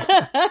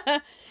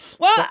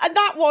 Well, and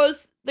that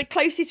was the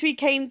closest we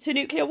came to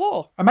nuclear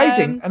war.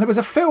 Amazing. And there was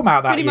a film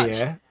out that year.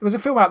 There was a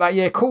film out that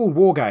year called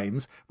War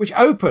Games, which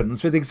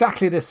opens with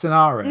exactly this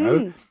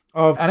scenario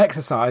of an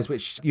exercise,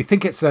 which you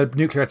think it's a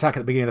nuclear attack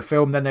at the beginning of the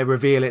film. Then they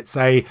reveal it's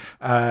a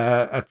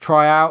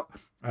tryout,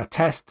 a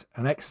test,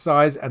 an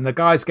exercise, and the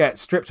guys get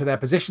stripped of their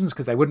positions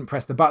because they wouldn't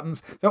press the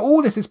buttons. So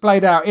all this is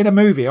played out in a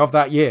movie of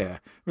that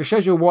year, which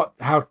shows you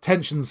how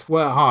tensions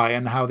were high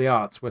and how the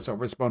arts were sort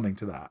of responding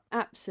to that.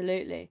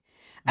 Absolutely.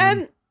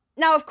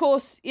 Now, of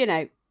course,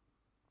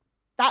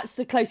 that's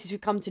the closest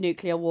we've come to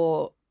nuclear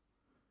war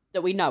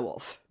that we know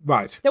of.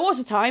 Right. There was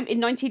a time in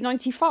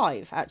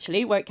 1995,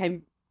 actually, where it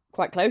came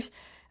quite close,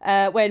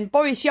 when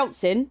Boris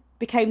Yeltsin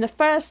became the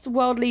first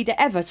world leader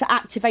ever to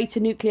activate a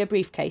nuclear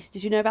briefcase.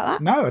 Did you know about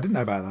that? No, I didn't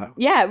know about that.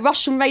 Yeah,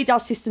 Russian radar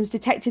systems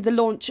detected the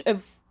launch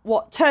of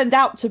what turned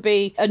out to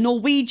be a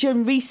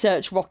Norwegian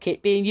research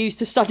rocket being used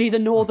to study the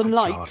Northern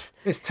Lights.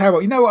 God. It's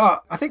terrible. You know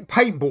what? I think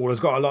paintball has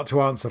got a lot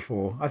to answer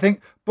for. I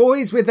think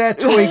boys with their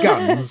toy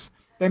guns,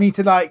 they need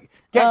to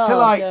get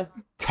to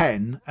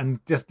 10 and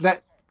just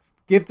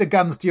give the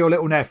guns to your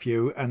little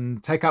nephew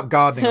and take up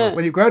gardening.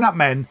 When you've grown up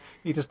men,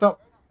 you need to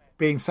stop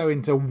being so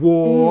into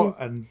war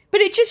and... But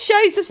it just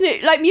shows, doesn't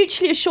it? Like,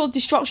 mutually assured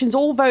destruction is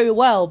all very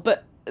well,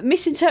 but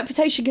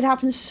misinterpretation can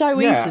happen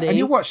so easily. And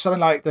you watch something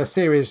like the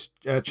series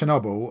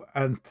Chernobyl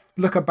and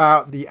look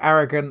about the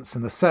arrogance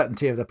and the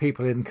certainty of the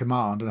people in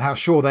command and how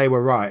sure they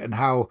were right and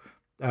how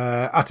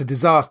utter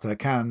disaster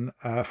can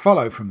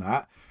follow from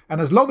that.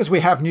 And as long as we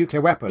have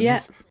nuclear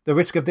weapons, the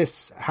risk of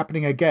this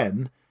happening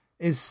again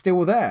is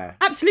still there.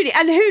 Absolutely.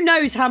 And who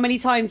knows how many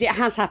times it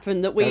has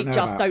happened that we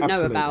just don't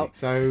know about.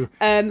 So...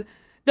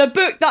 the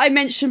book that I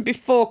mentioned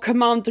before,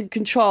 Command and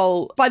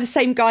Control, by the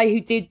same guy who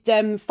did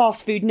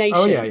Fast Food Nation.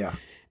 Oh, yeah.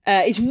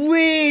 It's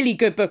really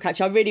good book,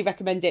 actually. I really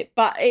recommend it.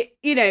 But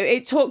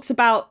it talks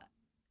about,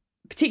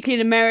 particularly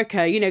in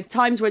America,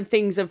 times when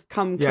things have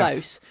come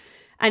close,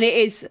 and it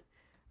is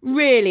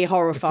really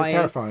horrifying. It's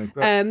terrifying.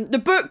 But... the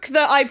book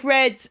that I've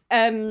read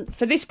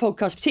for this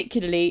podcast,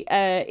 particularly,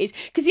 is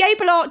because the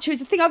Able Archer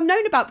is a thing I've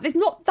known about, but there's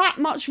not that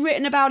much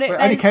written about it. Well,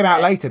 it only came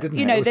out later, didn't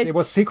it? It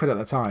was secret at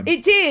the time.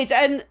 It did,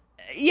 and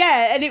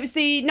it was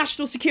the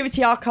National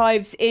Security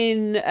Archives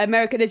in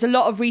America. There's a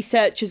lot of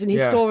researchers and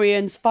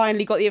historians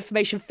finally got the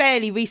information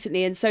fairly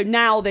recently, and so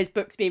now there's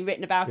books being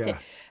written about it.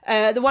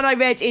 The one I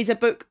read is a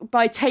book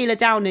by Taylor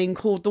Downing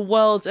called The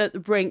World at the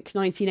Brink,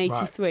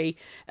 1983,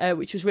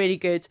 which was really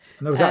good.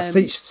 And there was that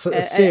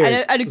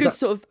series. And a good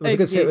sort of... There was a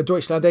good series of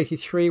Deutschland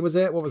 83, was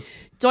it? What was...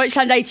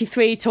 Deutschland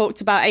 83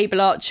 talked about Able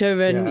Archer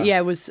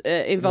and, was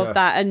involved with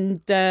that.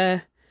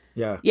 And...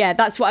 Yeah,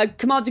 that's what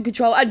Command and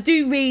Control. I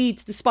do read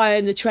The Spy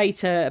and the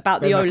Traitor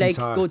about the Oleg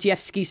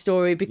Gordievsky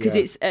story because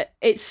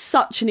it's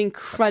such an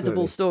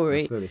incredible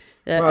story. Absolutely.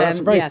 Well, that's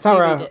a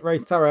very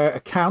thorough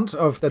account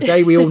of the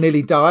day we all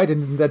nearly died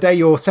and the day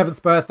your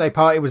 7th birthday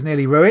party was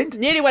nearly ruined.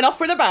 Nearly went off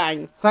with a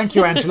bang. Thank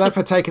you, Angela,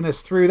 for taking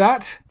us through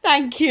that.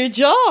 Thank you,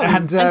 John.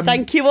 And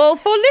thank you all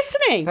for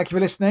listening. Thank you for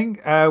listening.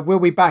 We'll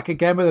be back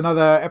again with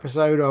another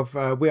episode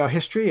of We Are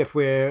History if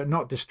we're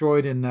not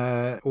destroyed in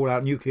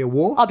all-out nuclear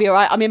war. I'll be all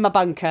right. I'm in my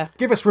bunker.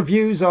 Give us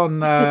reviews on...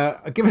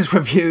 give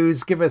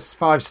us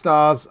 5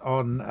 stars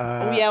on...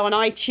 on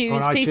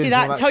iTunes. Please do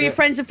that. Tell your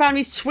friends and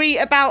families. Tweet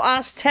about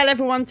us. Tell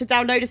everyone to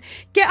download us.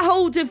 Get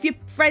hold of your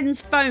friends'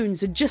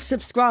 phones and just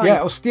subscribe.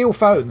 Yeah, or steal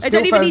phones. They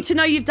don't even need to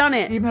know you've done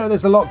it. Even though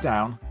there's a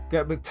lockdown,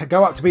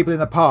 go up to people in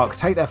the park,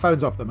 take their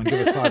phones off them and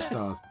give us 5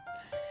 stars.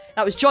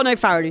 That was John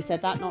O'Farrell who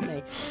said that, not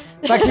me.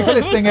 Thank you for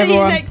listening,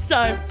 everyone. See you next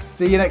time.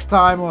 See you next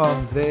time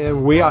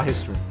on We Are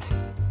History.